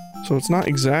 So it's not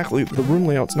exactly, the room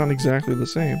layout's not exactly the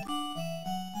same.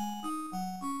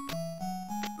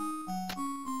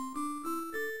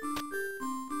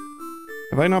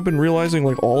 Have I not been realizing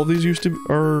like all of these used to be,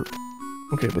 are...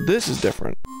 Okay, but this is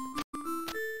different.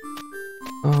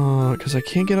 Because I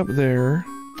can't get up there.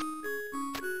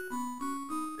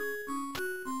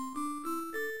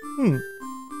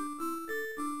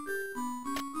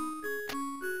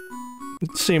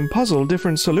 Same puzzle,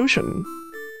 different solution.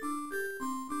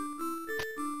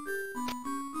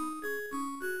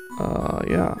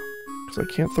 Yeah. Because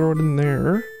I can't throw it in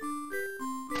there.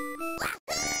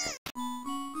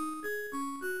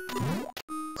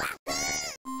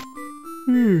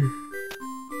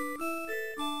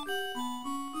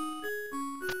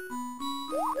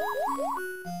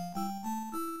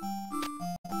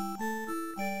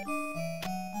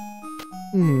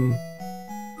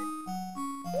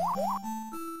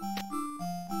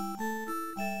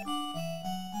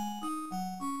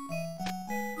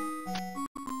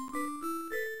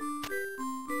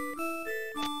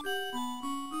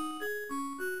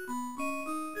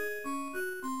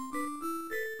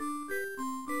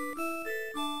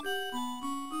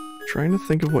 Trying to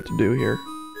think of what to do here.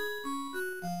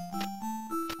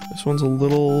 This one's a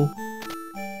little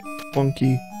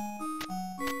funky.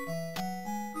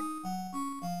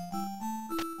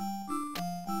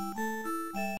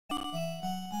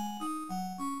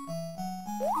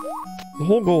 The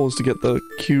whole goal is to get the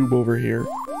cube over here.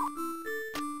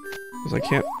 Because I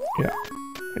can't... Yeah.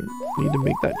 I need to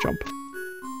make that jump.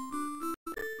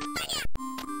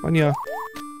 Anya.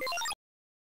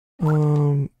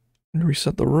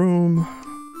 Reset the room.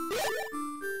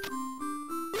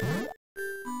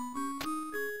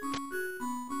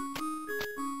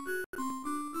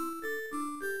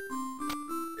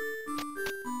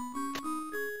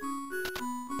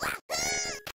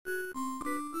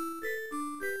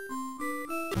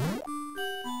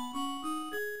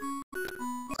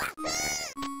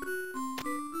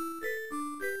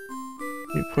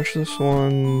 You push this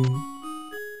one.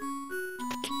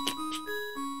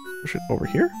 Push it over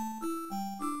here.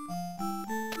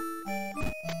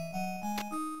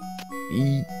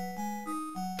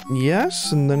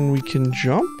 Yes, and then we can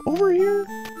jump over here?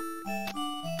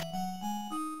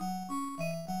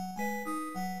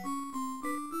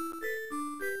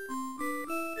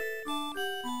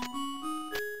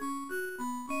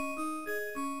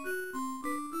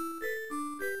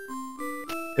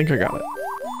 I think I got it.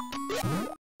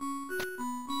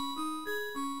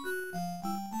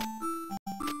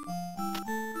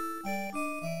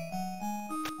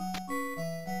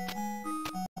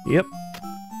 Yep.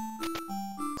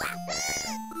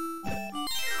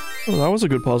 Oh, that was a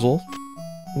good puzzle.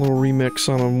 A little remix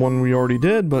on one we already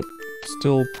did, but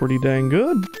still pretty dang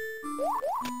good.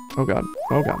 Oh god.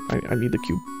 Oh god. I need the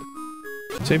cube.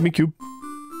 Save me, cube.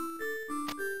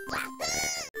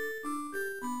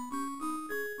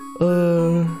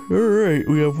 Alright.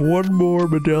 We have one more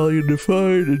medallion to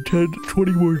find and 10 to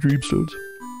 20 more dreamstones.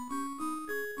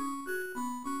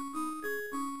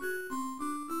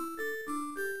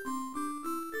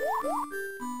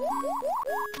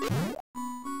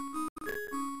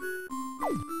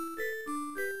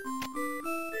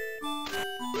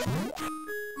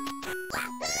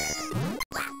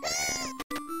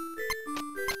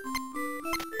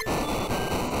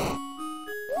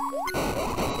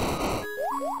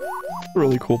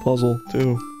 Really cool puzzle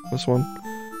too, this one.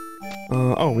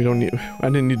 Oh, we don't need, I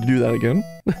didn't need to do that again.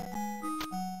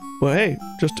 But hey,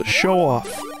 just to show off.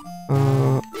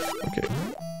 Okay.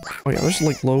 Oh yeah, there's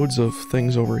like loads of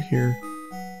things over here.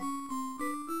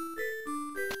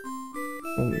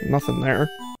 Oh, nothing there.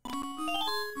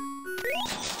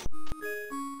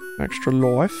 Extra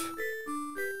life.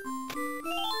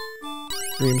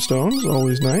 Dreamstones,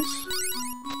 always nice.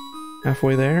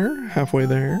 Halfway there, halfway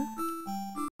there.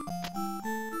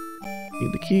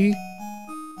 Need the key.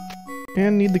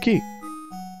 And need the key.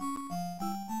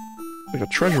 Like a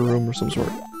treasure room or some sort.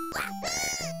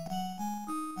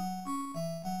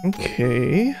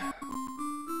 Okay.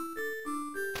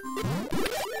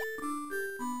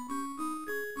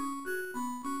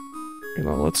 You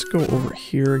know, let's go over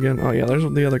here again. Oh yeah, there's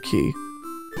the other key.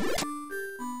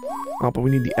 Oh, but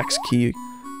we need the X key.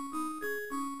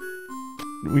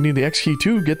 We need the X key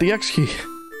too. Get the X key.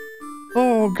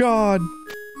 Oh god.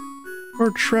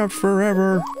 We're trapped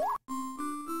forever.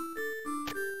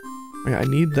 Yeah, I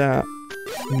need that.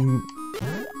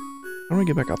 How do I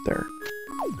get back up there?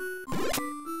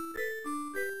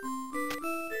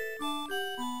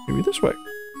 Maybe this way.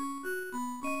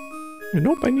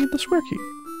 Nope, I need the square key.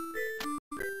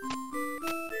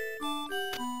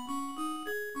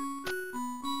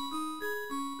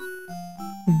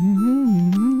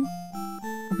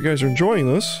 Hope you guys are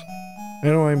enjoying this. I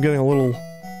know I'm getting a little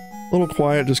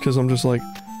quiet just because I'm just like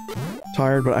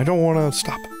tired, but I don't want to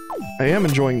stop. I am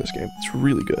enjoying this game. It's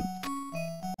really good.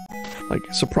 Like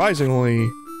surprisingly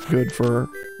good for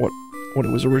what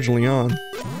it was originally on.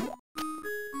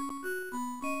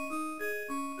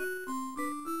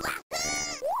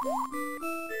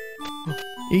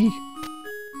 E.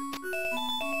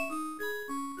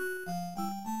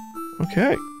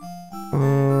 Okay.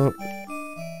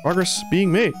 Progress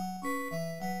being made.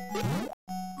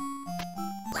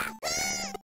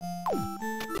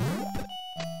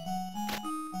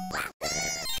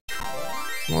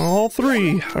 All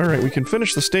three. Alright, we can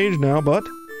finish the stage now, but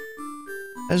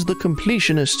as the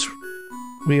completionist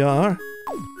we are,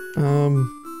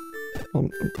 I'm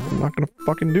not gonna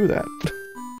fucking do that.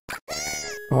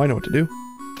 Oh, I know what to do.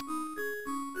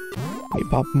 You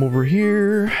pop them over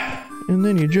here, and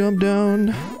then you jump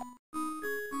down.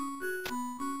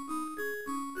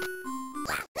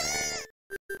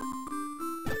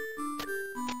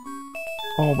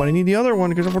 Oh, but I need the other one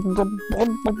because let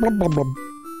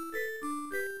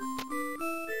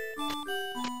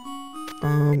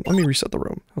me reset the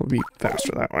room. It'll be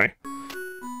faster that way.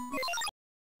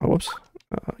 Oh, whoops.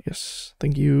 Yes.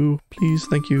 Thank you. Please,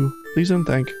 thank you. Please and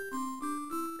thank.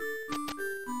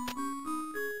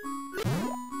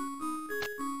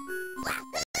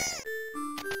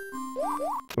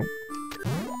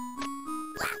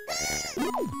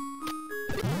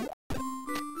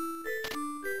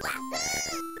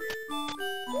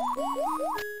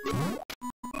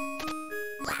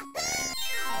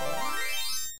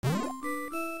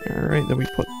 Alright, then we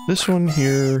put this one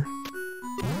here.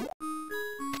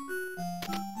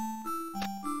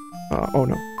 Oh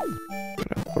no. I'm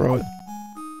gonna throw it.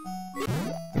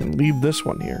 And leave this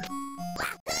one here.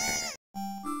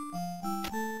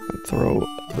 And throw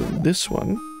this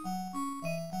one.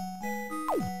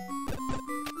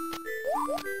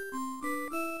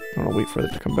 I'm gonna wait for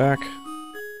it to come back.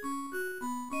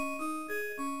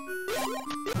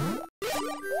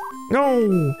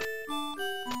 No!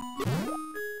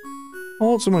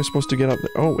 How else am I supposed to get up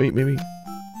there? Oh, wait, maybe...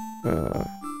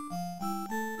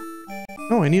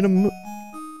 No, I need a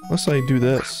unless I do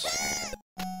this.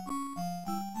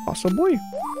 Possibly?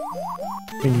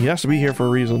 I mean, he has to be here for a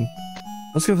reason.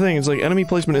 That's the thing, it's like, enemy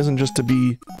placement isn't just to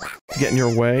get in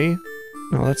your way.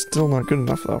 No, that's still not good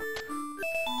enough, though.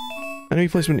 Enemy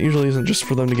placement usually isn't just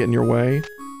for them to get in your way.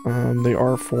 They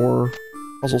are for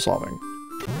puzzle solving.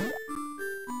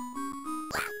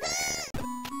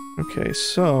 Okay,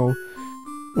 so...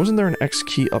 Wasn't there an X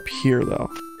key up here, though?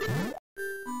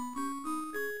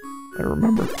 I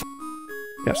remember.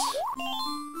 Yes.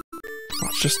 Oh,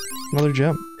 it's just another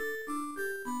gem.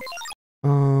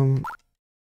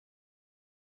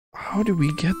 How do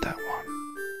we get that one?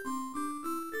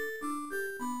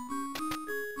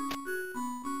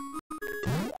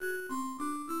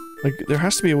 Like, there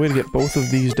has to be a way to get both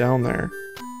of these down there.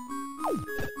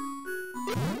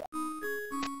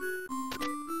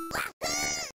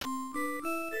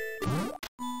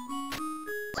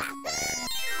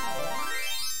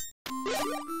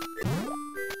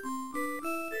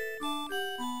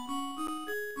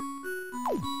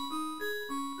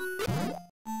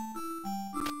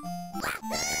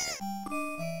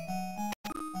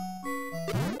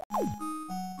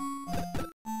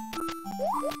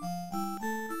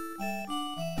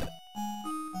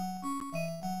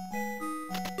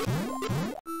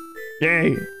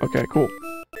 Yay! Okay, cool.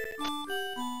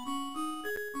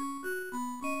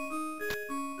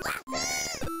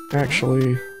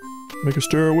 Actually, make a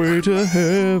stairway to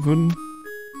heaven.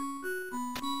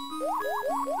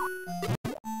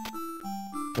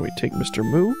 Can we take Mr.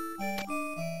 Moo?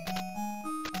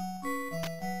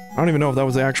 I don't even know if that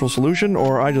was the actual solution,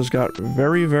 or I just got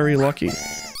very, very lucky.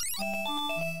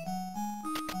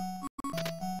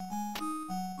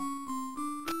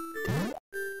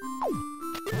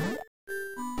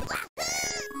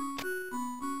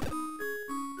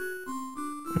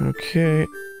 Okay,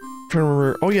 trying to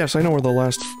remember. Oh yes, I know where the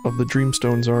last of the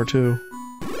Dreamstones are too.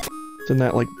 It's in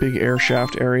that like big air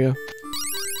shaft area.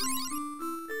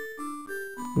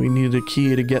 We needed a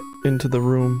key to get into the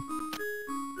room.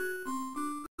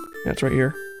 Yeah, it's right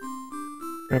here.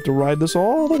 We have to ride this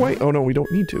all the way. Oh no, we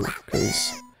don't need to,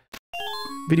 because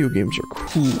video games are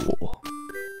cool.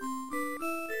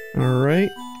 Alright.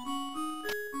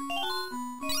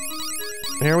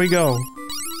 There we go.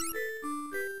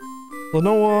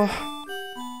 Klonoa.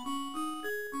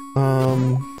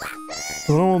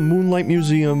 Klonoa Moonlight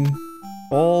Museum.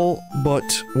 All but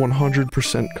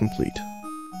 100% complete.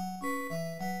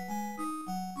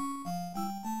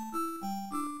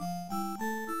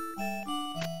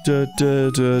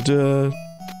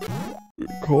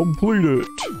 Complete it.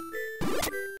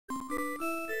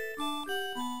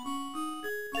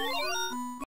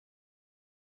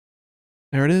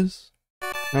 There it is.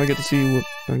 Now I get to see what,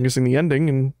 I'm guessing, the ending,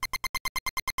 and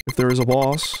if there is a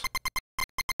boss.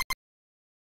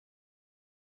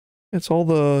 It's all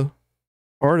the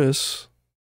artists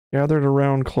gathered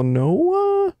around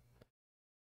Klonoa?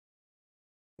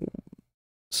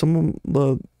 Some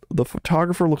of the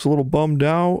photographer looks a little bummed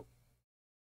out.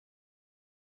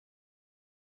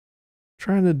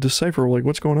 Trying to decipher, like,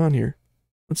 what's going on here.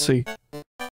 Let's see.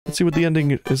 Let's see what the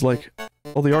ending is like.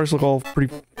 Oh, the artists look all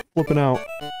pretty flipping out.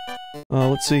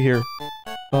 Let's see here.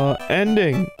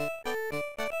 Ending.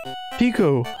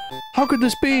 Pico. How could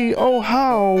this be? Oh,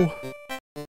 how?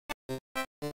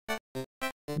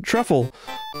 Truffle.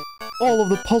 All of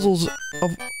the puzzles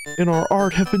in our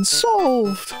art have been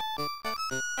solved.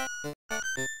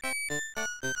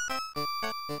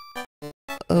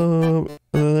 Oh,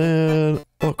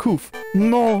 Koof.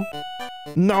 No.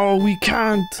 No, we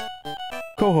can't.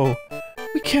 Koho.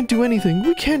 We can't do anything.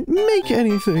 We can't make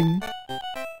anything.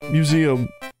 Museum.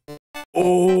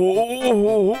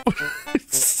 Oh.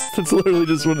 That's literally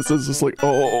just what it says. Just like,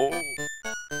 oh.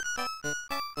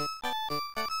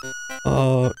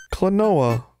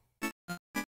 Klonoa.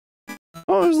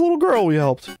 Oh, there's a little girl we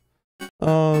helped.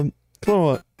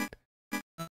 Klonoa.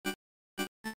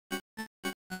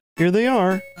 Here they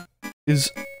are.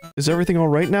 Is everything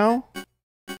alright now?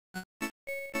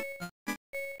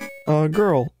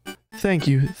 Girl. Thank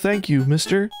you,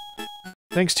 mister.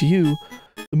 Thanks to you,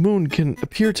 the moon can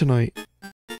appear tonight.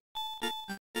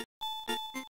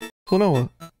 Klonoa.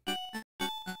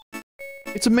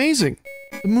 It's amazing!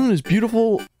 The moon is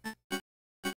beautiful.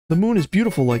 The moon is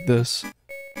beautiful like this.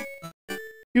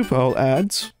 Yupo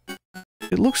adds,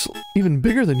 it looks even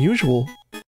bigger than usual.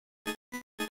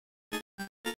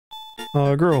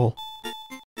 Girl.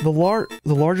 The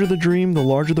larger the dream, the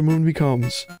larger the moon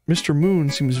becomes. Mr. Moon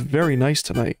seems very nice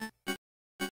tonight.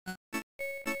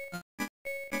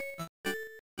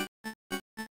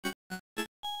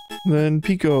 Then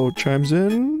Pico chimes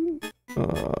in.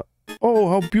 Oh,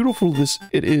 how beautiful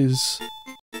it is.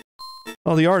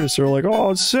 Oh, the artists are like,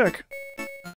 oh, it's sick.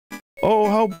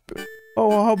 Oh,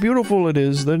 how beautiful it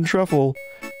is. Then Truffle.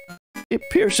 It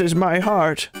pierces my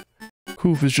heart.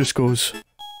 Koofus just goes,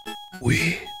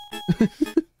 we.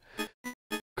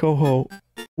 Koho,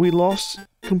 we lost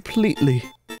completely.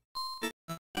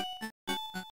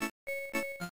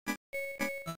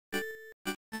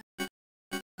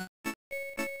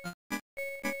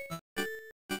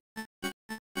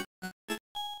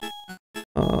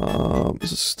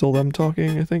 Is it still them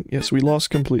talking, I think? Yes, we lost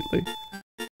completely.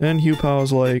 And Hugh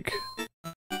Pow's like,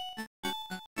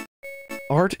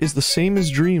 art is the same as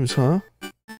dreams, huh?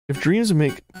 If dreams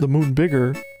make the moon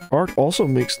bigger, art also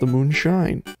makes the moon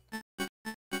shine.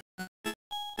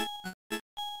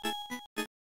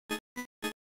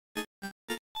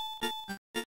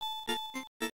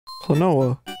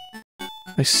 Klonoa.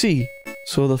 I see.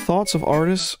 So the thoughts of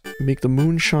artists make the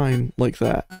moon shine like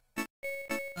that.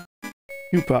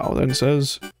 Yupao then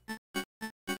says,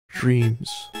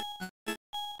 dreams.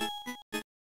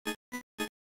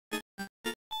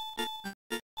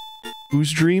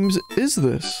 Whose dreams is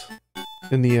this,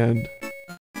 in the end?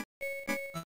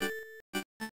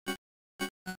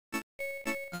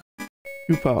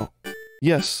 Yupao.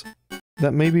 Yes,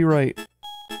 that may be right.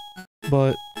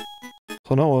 But...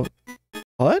 Klonoa.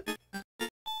 What?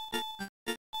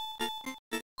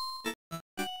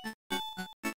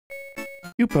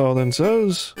 Yupao then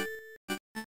says,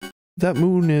 that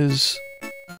moon is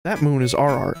our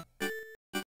art.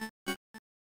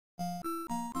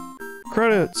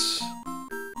 Credits.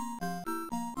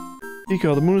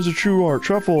 Pico, the moon is a true art.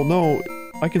 Truffle, no,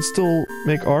 I can still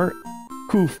make art.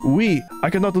 Koof, oui, I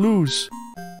cannot lose.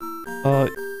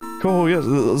 Koho, yes,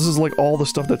 this is like all the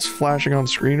stuff that's flashing on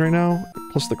screen right now,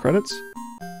 plus the credits.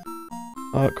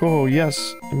 Koho,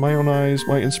 yes, in my own eyes,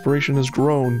 my inspiration has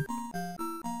grown.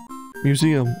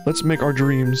 Museum, let's make our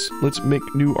dreams. Let's make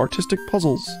new artistic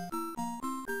puzzles.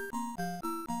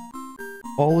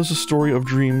 All is a story of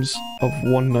dreams of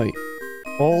one night.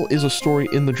 All is a story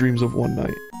in the dreams of one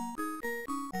night.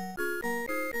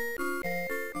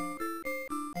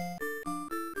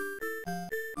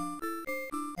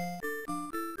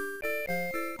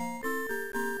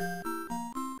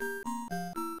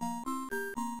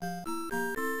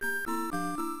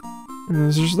 And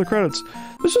this is the credits.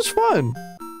 This is fun!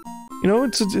 You know,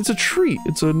 it's a treat.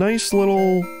 It's a nice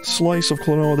little slice of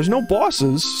Klonoa. There's no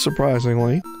bosses,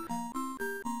 surprisingly.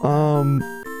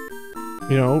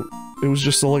 You know, it was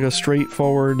just like a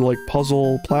straightforward, like,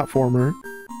 puzzle platformer.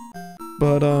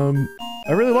 But,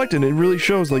 I really liked it. It really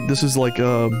shows, like, this is like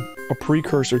a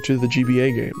precursor to the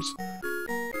GBA games.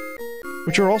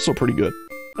 Which are also pretty good.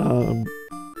 And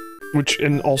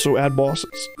also add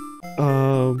bosses.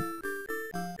 But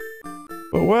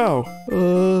wow,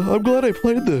 I'm glad I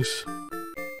played this.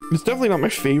 It's definitely not my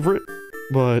favorite,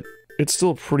 but it's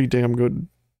still pretty damn good.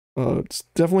 It's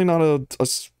definitely not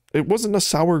it wasn't a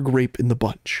sour grape in the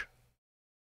bunch.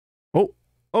 Oh.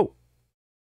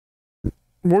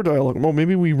 More dialogue. Well,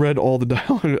 maybe we read all the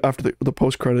dialogue after the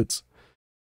post-credits.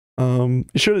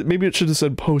 Maybe it should have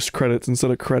said post-credits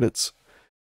instead of credits.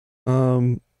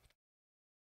 So,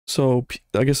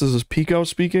 I guess this is Pico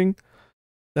speaking.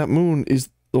 That moon is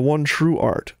the one true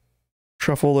art.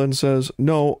 Truffle then says,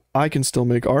 no, I can still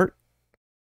make art.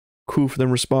 Koof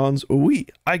then responds, oui,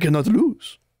 I cannot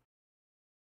lose.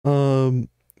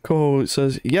 Koho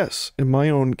says, yes, in my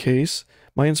own case,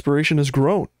 my inspiration has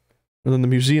grown. And then the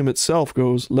museum itself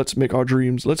goes, let's make our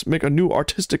dreams, let's make a new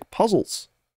artistic puzzles.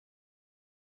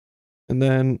 And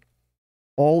then,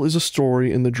 all is a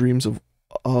story in the dreams of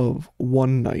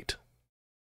one night.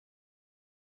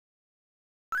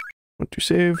 Want to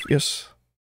save? Yes.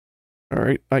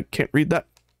 Alright, I can't read that.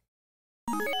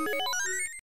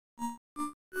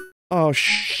 Oh,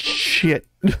 shit.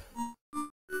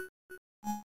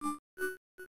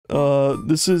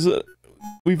 This is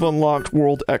we've unlocked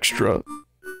World Extra.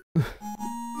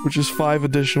 Which is 5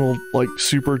 additional, like,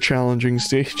 super challenging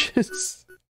stages.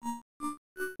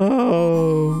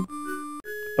 Oh.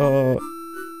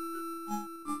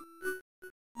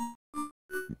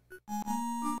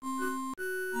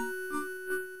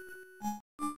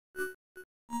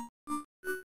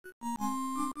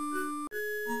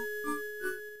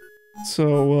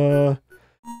 So,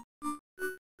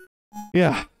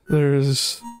 yeah,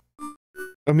 there's...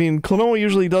 I mean, Klonoa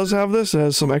usually does have this, it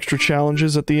has some extra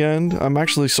challenges at the end. I'm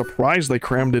actually surprised they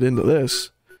crammed it into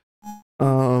this.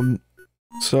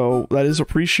 So, that is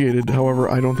appreciated, however,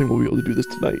 I don't think we'll be able to do this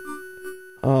tonight.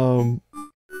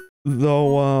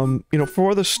 You know,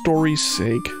 for the story's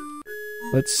sake,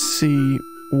 let's see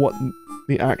what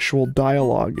the actual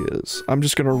dialogue is. I'm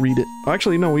just gonna read it.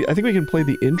 Actually, no, I think we can play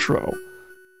the intro.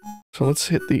 So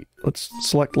let's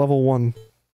select level 1.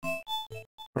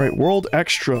 Alright, World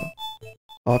Extra.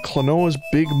 Klonoa's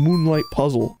Big Moonlight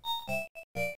Puzzle.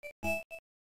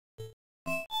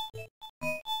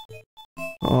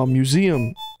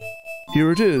 Museum.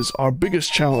 Here it is, our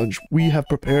biggest challenge. We have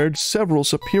prepared several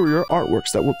superior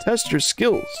artworks that will test your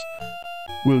skills.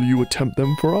 Will you attempt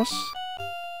them for us?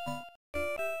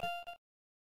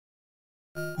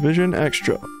 Vision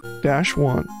Extra.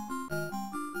 -1.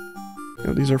 You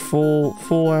know, these are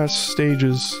full-ass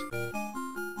stages.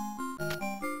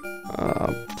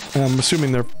 I'm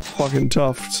assuming they're fucking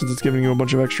tough, since it's giving you a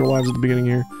bunch of extra lives at the beginning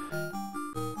here.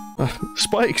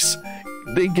 Spikes!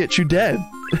 They get you dead!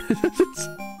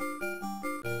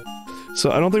 So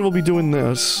I don't think we'll be doing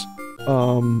this,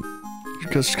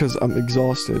 because I'm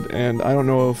exhausted, and I don't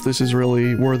know if this is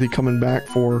really worthy coming back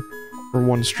for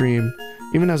one stream.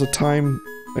 Even as a time...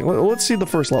 Like, let's see the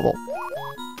first level.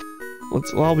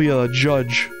 I'll be a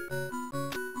judge.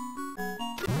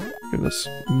 Look at this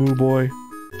moo boy.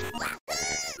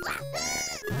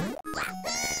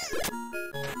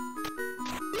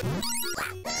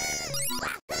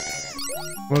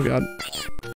 Oh god.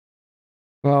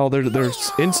 Oh,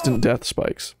 there's instant death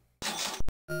spikes.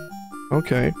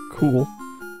 Okay, cool.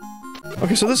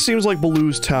 Okay, so this seems like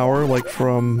Baloo's Tower, like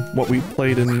from what we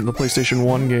played in the PlayStation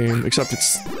 1 game, except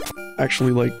it's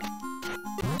actually like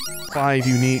 5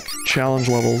 unique challenge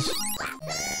levels.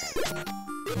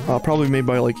 Probably made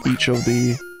by like each of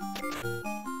the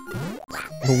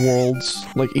worlds.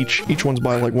 Like each one's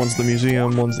by like one's the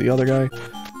museum, one's the other guy.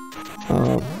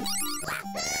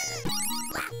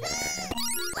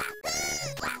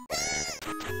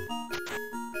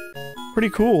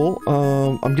 Pretty cool.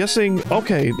 I'm guessing,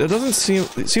 okay, it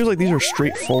seems like these are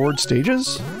straightforward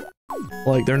stages.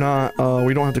 Like, they're not,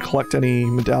 we don't have to collect any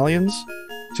medallions.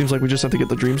 Seems like we just have to get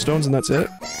the Dreamstones and that's it.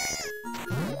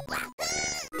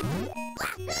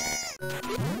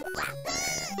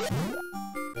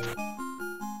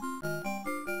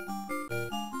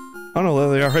 Oh no, there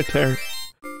they are right there.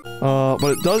 But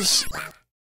it does...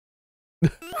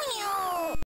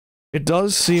 it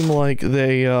does seem like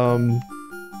they,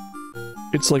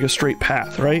 it's like a straight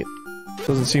path, right?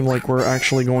 Doesn't seem like we're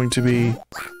actually going to be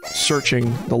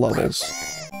searching the levels.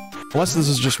 Unless this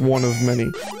is just one of many,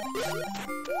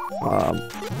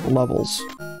 levels.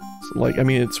 So, like, I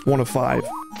mean, it's one of 5.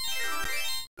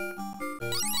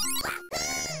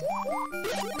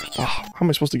 How am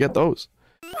I supposed to get those?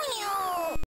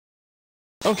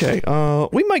 Okay,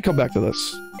 we might come back to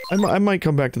this. I might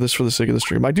come back to this for the sake of the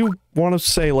stream. I do want to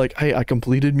say, like, hey, I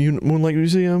completed Moonlight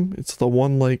Museum. It's the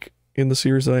one, like, in the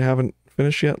series that I haven't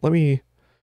finished yet. Let me...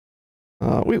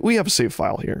 we have a save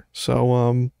file here,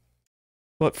 so,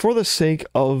 but for the sake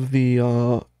of the,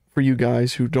 for you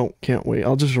guys who can't wait,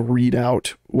 I'll just read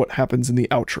out what happens in the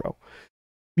outro.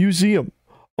 Museum.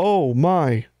 Oh,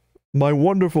 my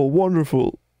wonderful,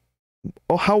 wonderful.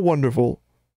 Oh, how wonderful.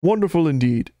 Wonderful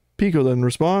indeed. Pico then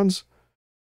responds,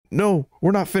 no, we're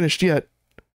not finished yet.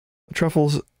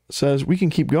 Truffles says, we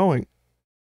can keep going.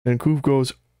 And Koof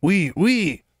goes,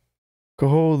 oui.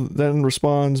 Koho then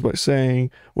responds by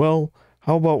saying, well,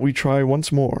 how about we try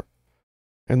once more?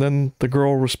 And then the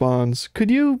girl responds, could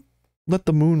you let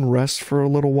the moon rest for a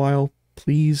little while,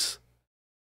 please?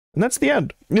 And that's the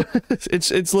end.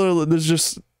 It's literally, there's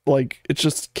just, like, it's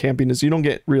just campiness. You don't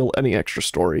get any extra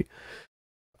story.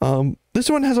 This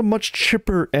one has a much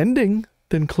chipper ending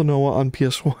than Klonoa on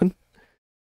PS1.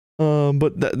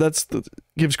 But that's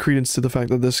gives credence to the fact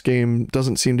that this game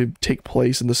doesn't seem to take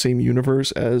place in the same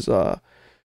universe as the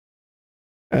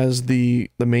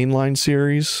mainline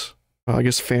series. I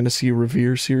guess Fantasy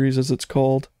Revere series, as it's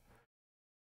called.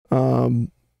 Which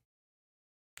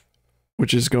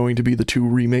is going to be the 2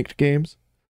 remade games.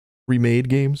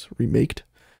 Remaked.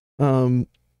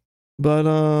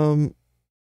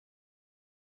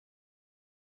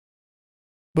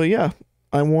 But yeah,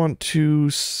 I want to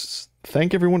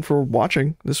thank everyone for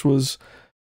watching. This was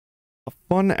a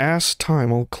fun-ass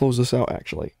time. I'll close this out,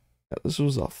 actually. This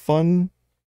was a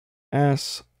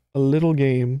fun-ass little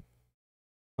game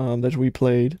that we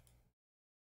played.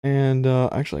 And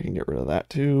actually, I can get rid of that,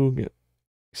 too. Let's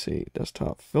see,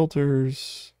 desktop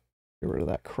filters. Get rid of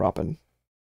that cropping.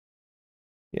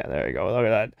 Yeah, there you go. Look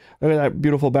at that. Look at that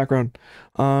beautiful background.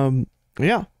 Yeah,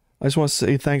 I just want to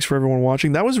say thanks for everyone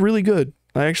watching. That was really good.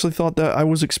 I actually thought that I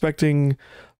was expecting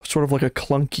sort of like a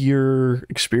clunkier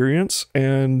experience,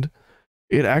 and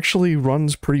it actually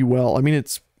runs pretty well. I mean,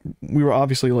 we were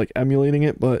obviously like emulating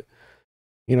it, but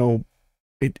you know,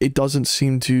 it doesn't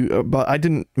seem to, but I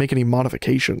didn't make any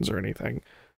modifications or anything.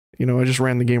 You know, I just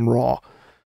ran the game raw,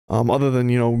 other than,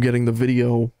 you know, getting the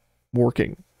video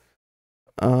working.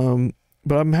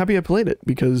 But I'm happy I played it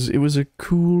because it was a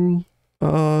cool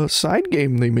side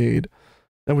game they made.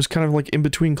 That was kind of like in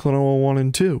between Klonoa 1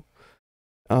 and 2.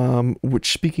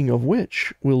 Which, speaking of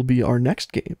which, will be our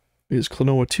next game, is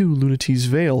Klonoa 2 Lunity's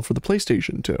Veil for the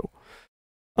PlayStation 2.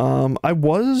 I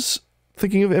was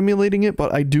thinking of emulating it,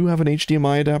 but I do have an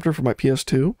HDMI adapter for my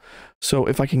PS2, so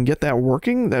if I can get that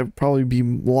working, that would probably be a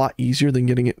lot easier than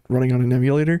getting it running on an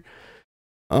emulator.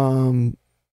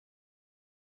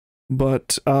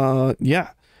 Yeah.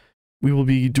 We will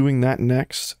be doing that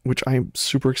next, which I'm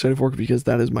super excited for because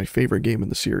that is my favorite game in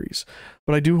the series.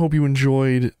 But I do hope you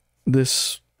enjoyed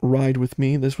this ride with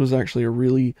me. This was actually a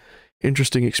really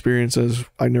interesting experience, as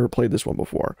I never played this one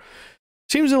before.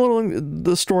 Seems a little,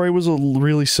 the story was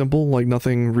really simple, like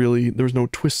nothing really, there was no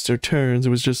twists or turns.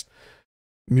 It was just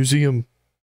museum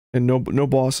and no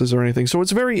bosses or anything. So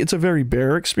it's a very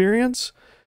bare experience.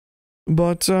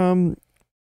 But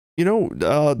you know,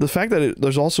 the fact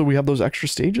that we have those extra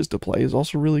stages to play is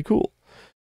also really cool.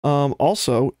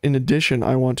 Also, in addition,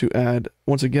 I want to add,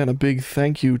 once again, a big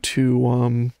thank you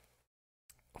to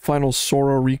Final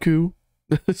Sora Riku.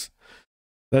 That's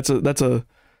a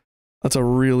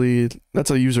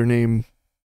username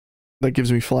that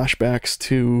gives me flashbacks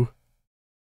to,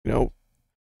 you know,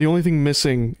 the only thing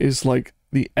missing is like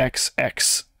the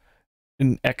XX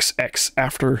and XX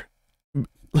after,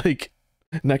 like,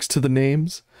 next to the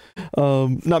names.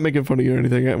 Not making fun of you or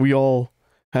anything. We all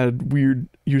had weird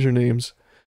usernames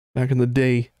back in the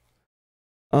day.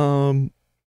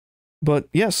 But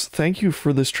yes, thank you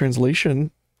for this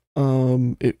translation.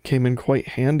 It came in quite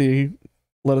handy.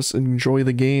 Let us enjoy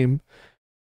the game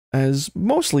as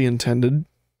mostly intended.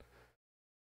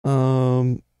 You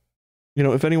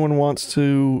know, if anyone wants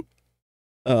to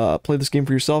play this game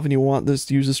for yourself and you want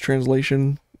to use this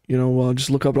translation, you know, just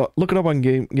look it up on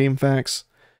GameFAQs.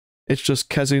 It's just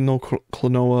Keze no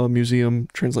Klonoa Museum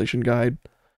Translation Guide.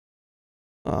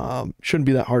 Shouldn't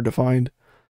be that hard to find.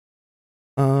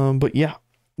 But yeah,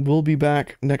 we'll be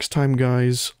back next time,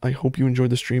 guys. I hope you enjoyed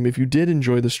the stream. If you did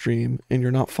enjoy the stream and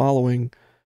you're not following,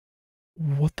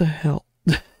 what the hell?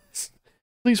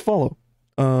 Please follow.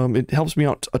 It helps me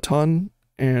out a ton,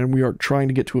 and we are trying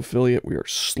to get to affiliate. We are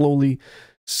slowly,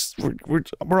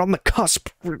 we're on the cusp.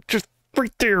 We're just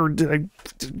right there.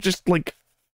 Just like,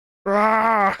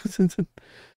 we're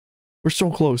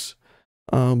so close.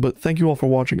 But thank you all for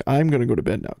watching. I'm gonna go to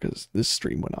bed now because this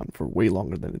stream went on for way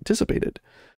longer than anticipated.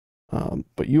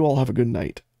 But you all have a good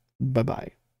night. Bye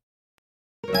bye.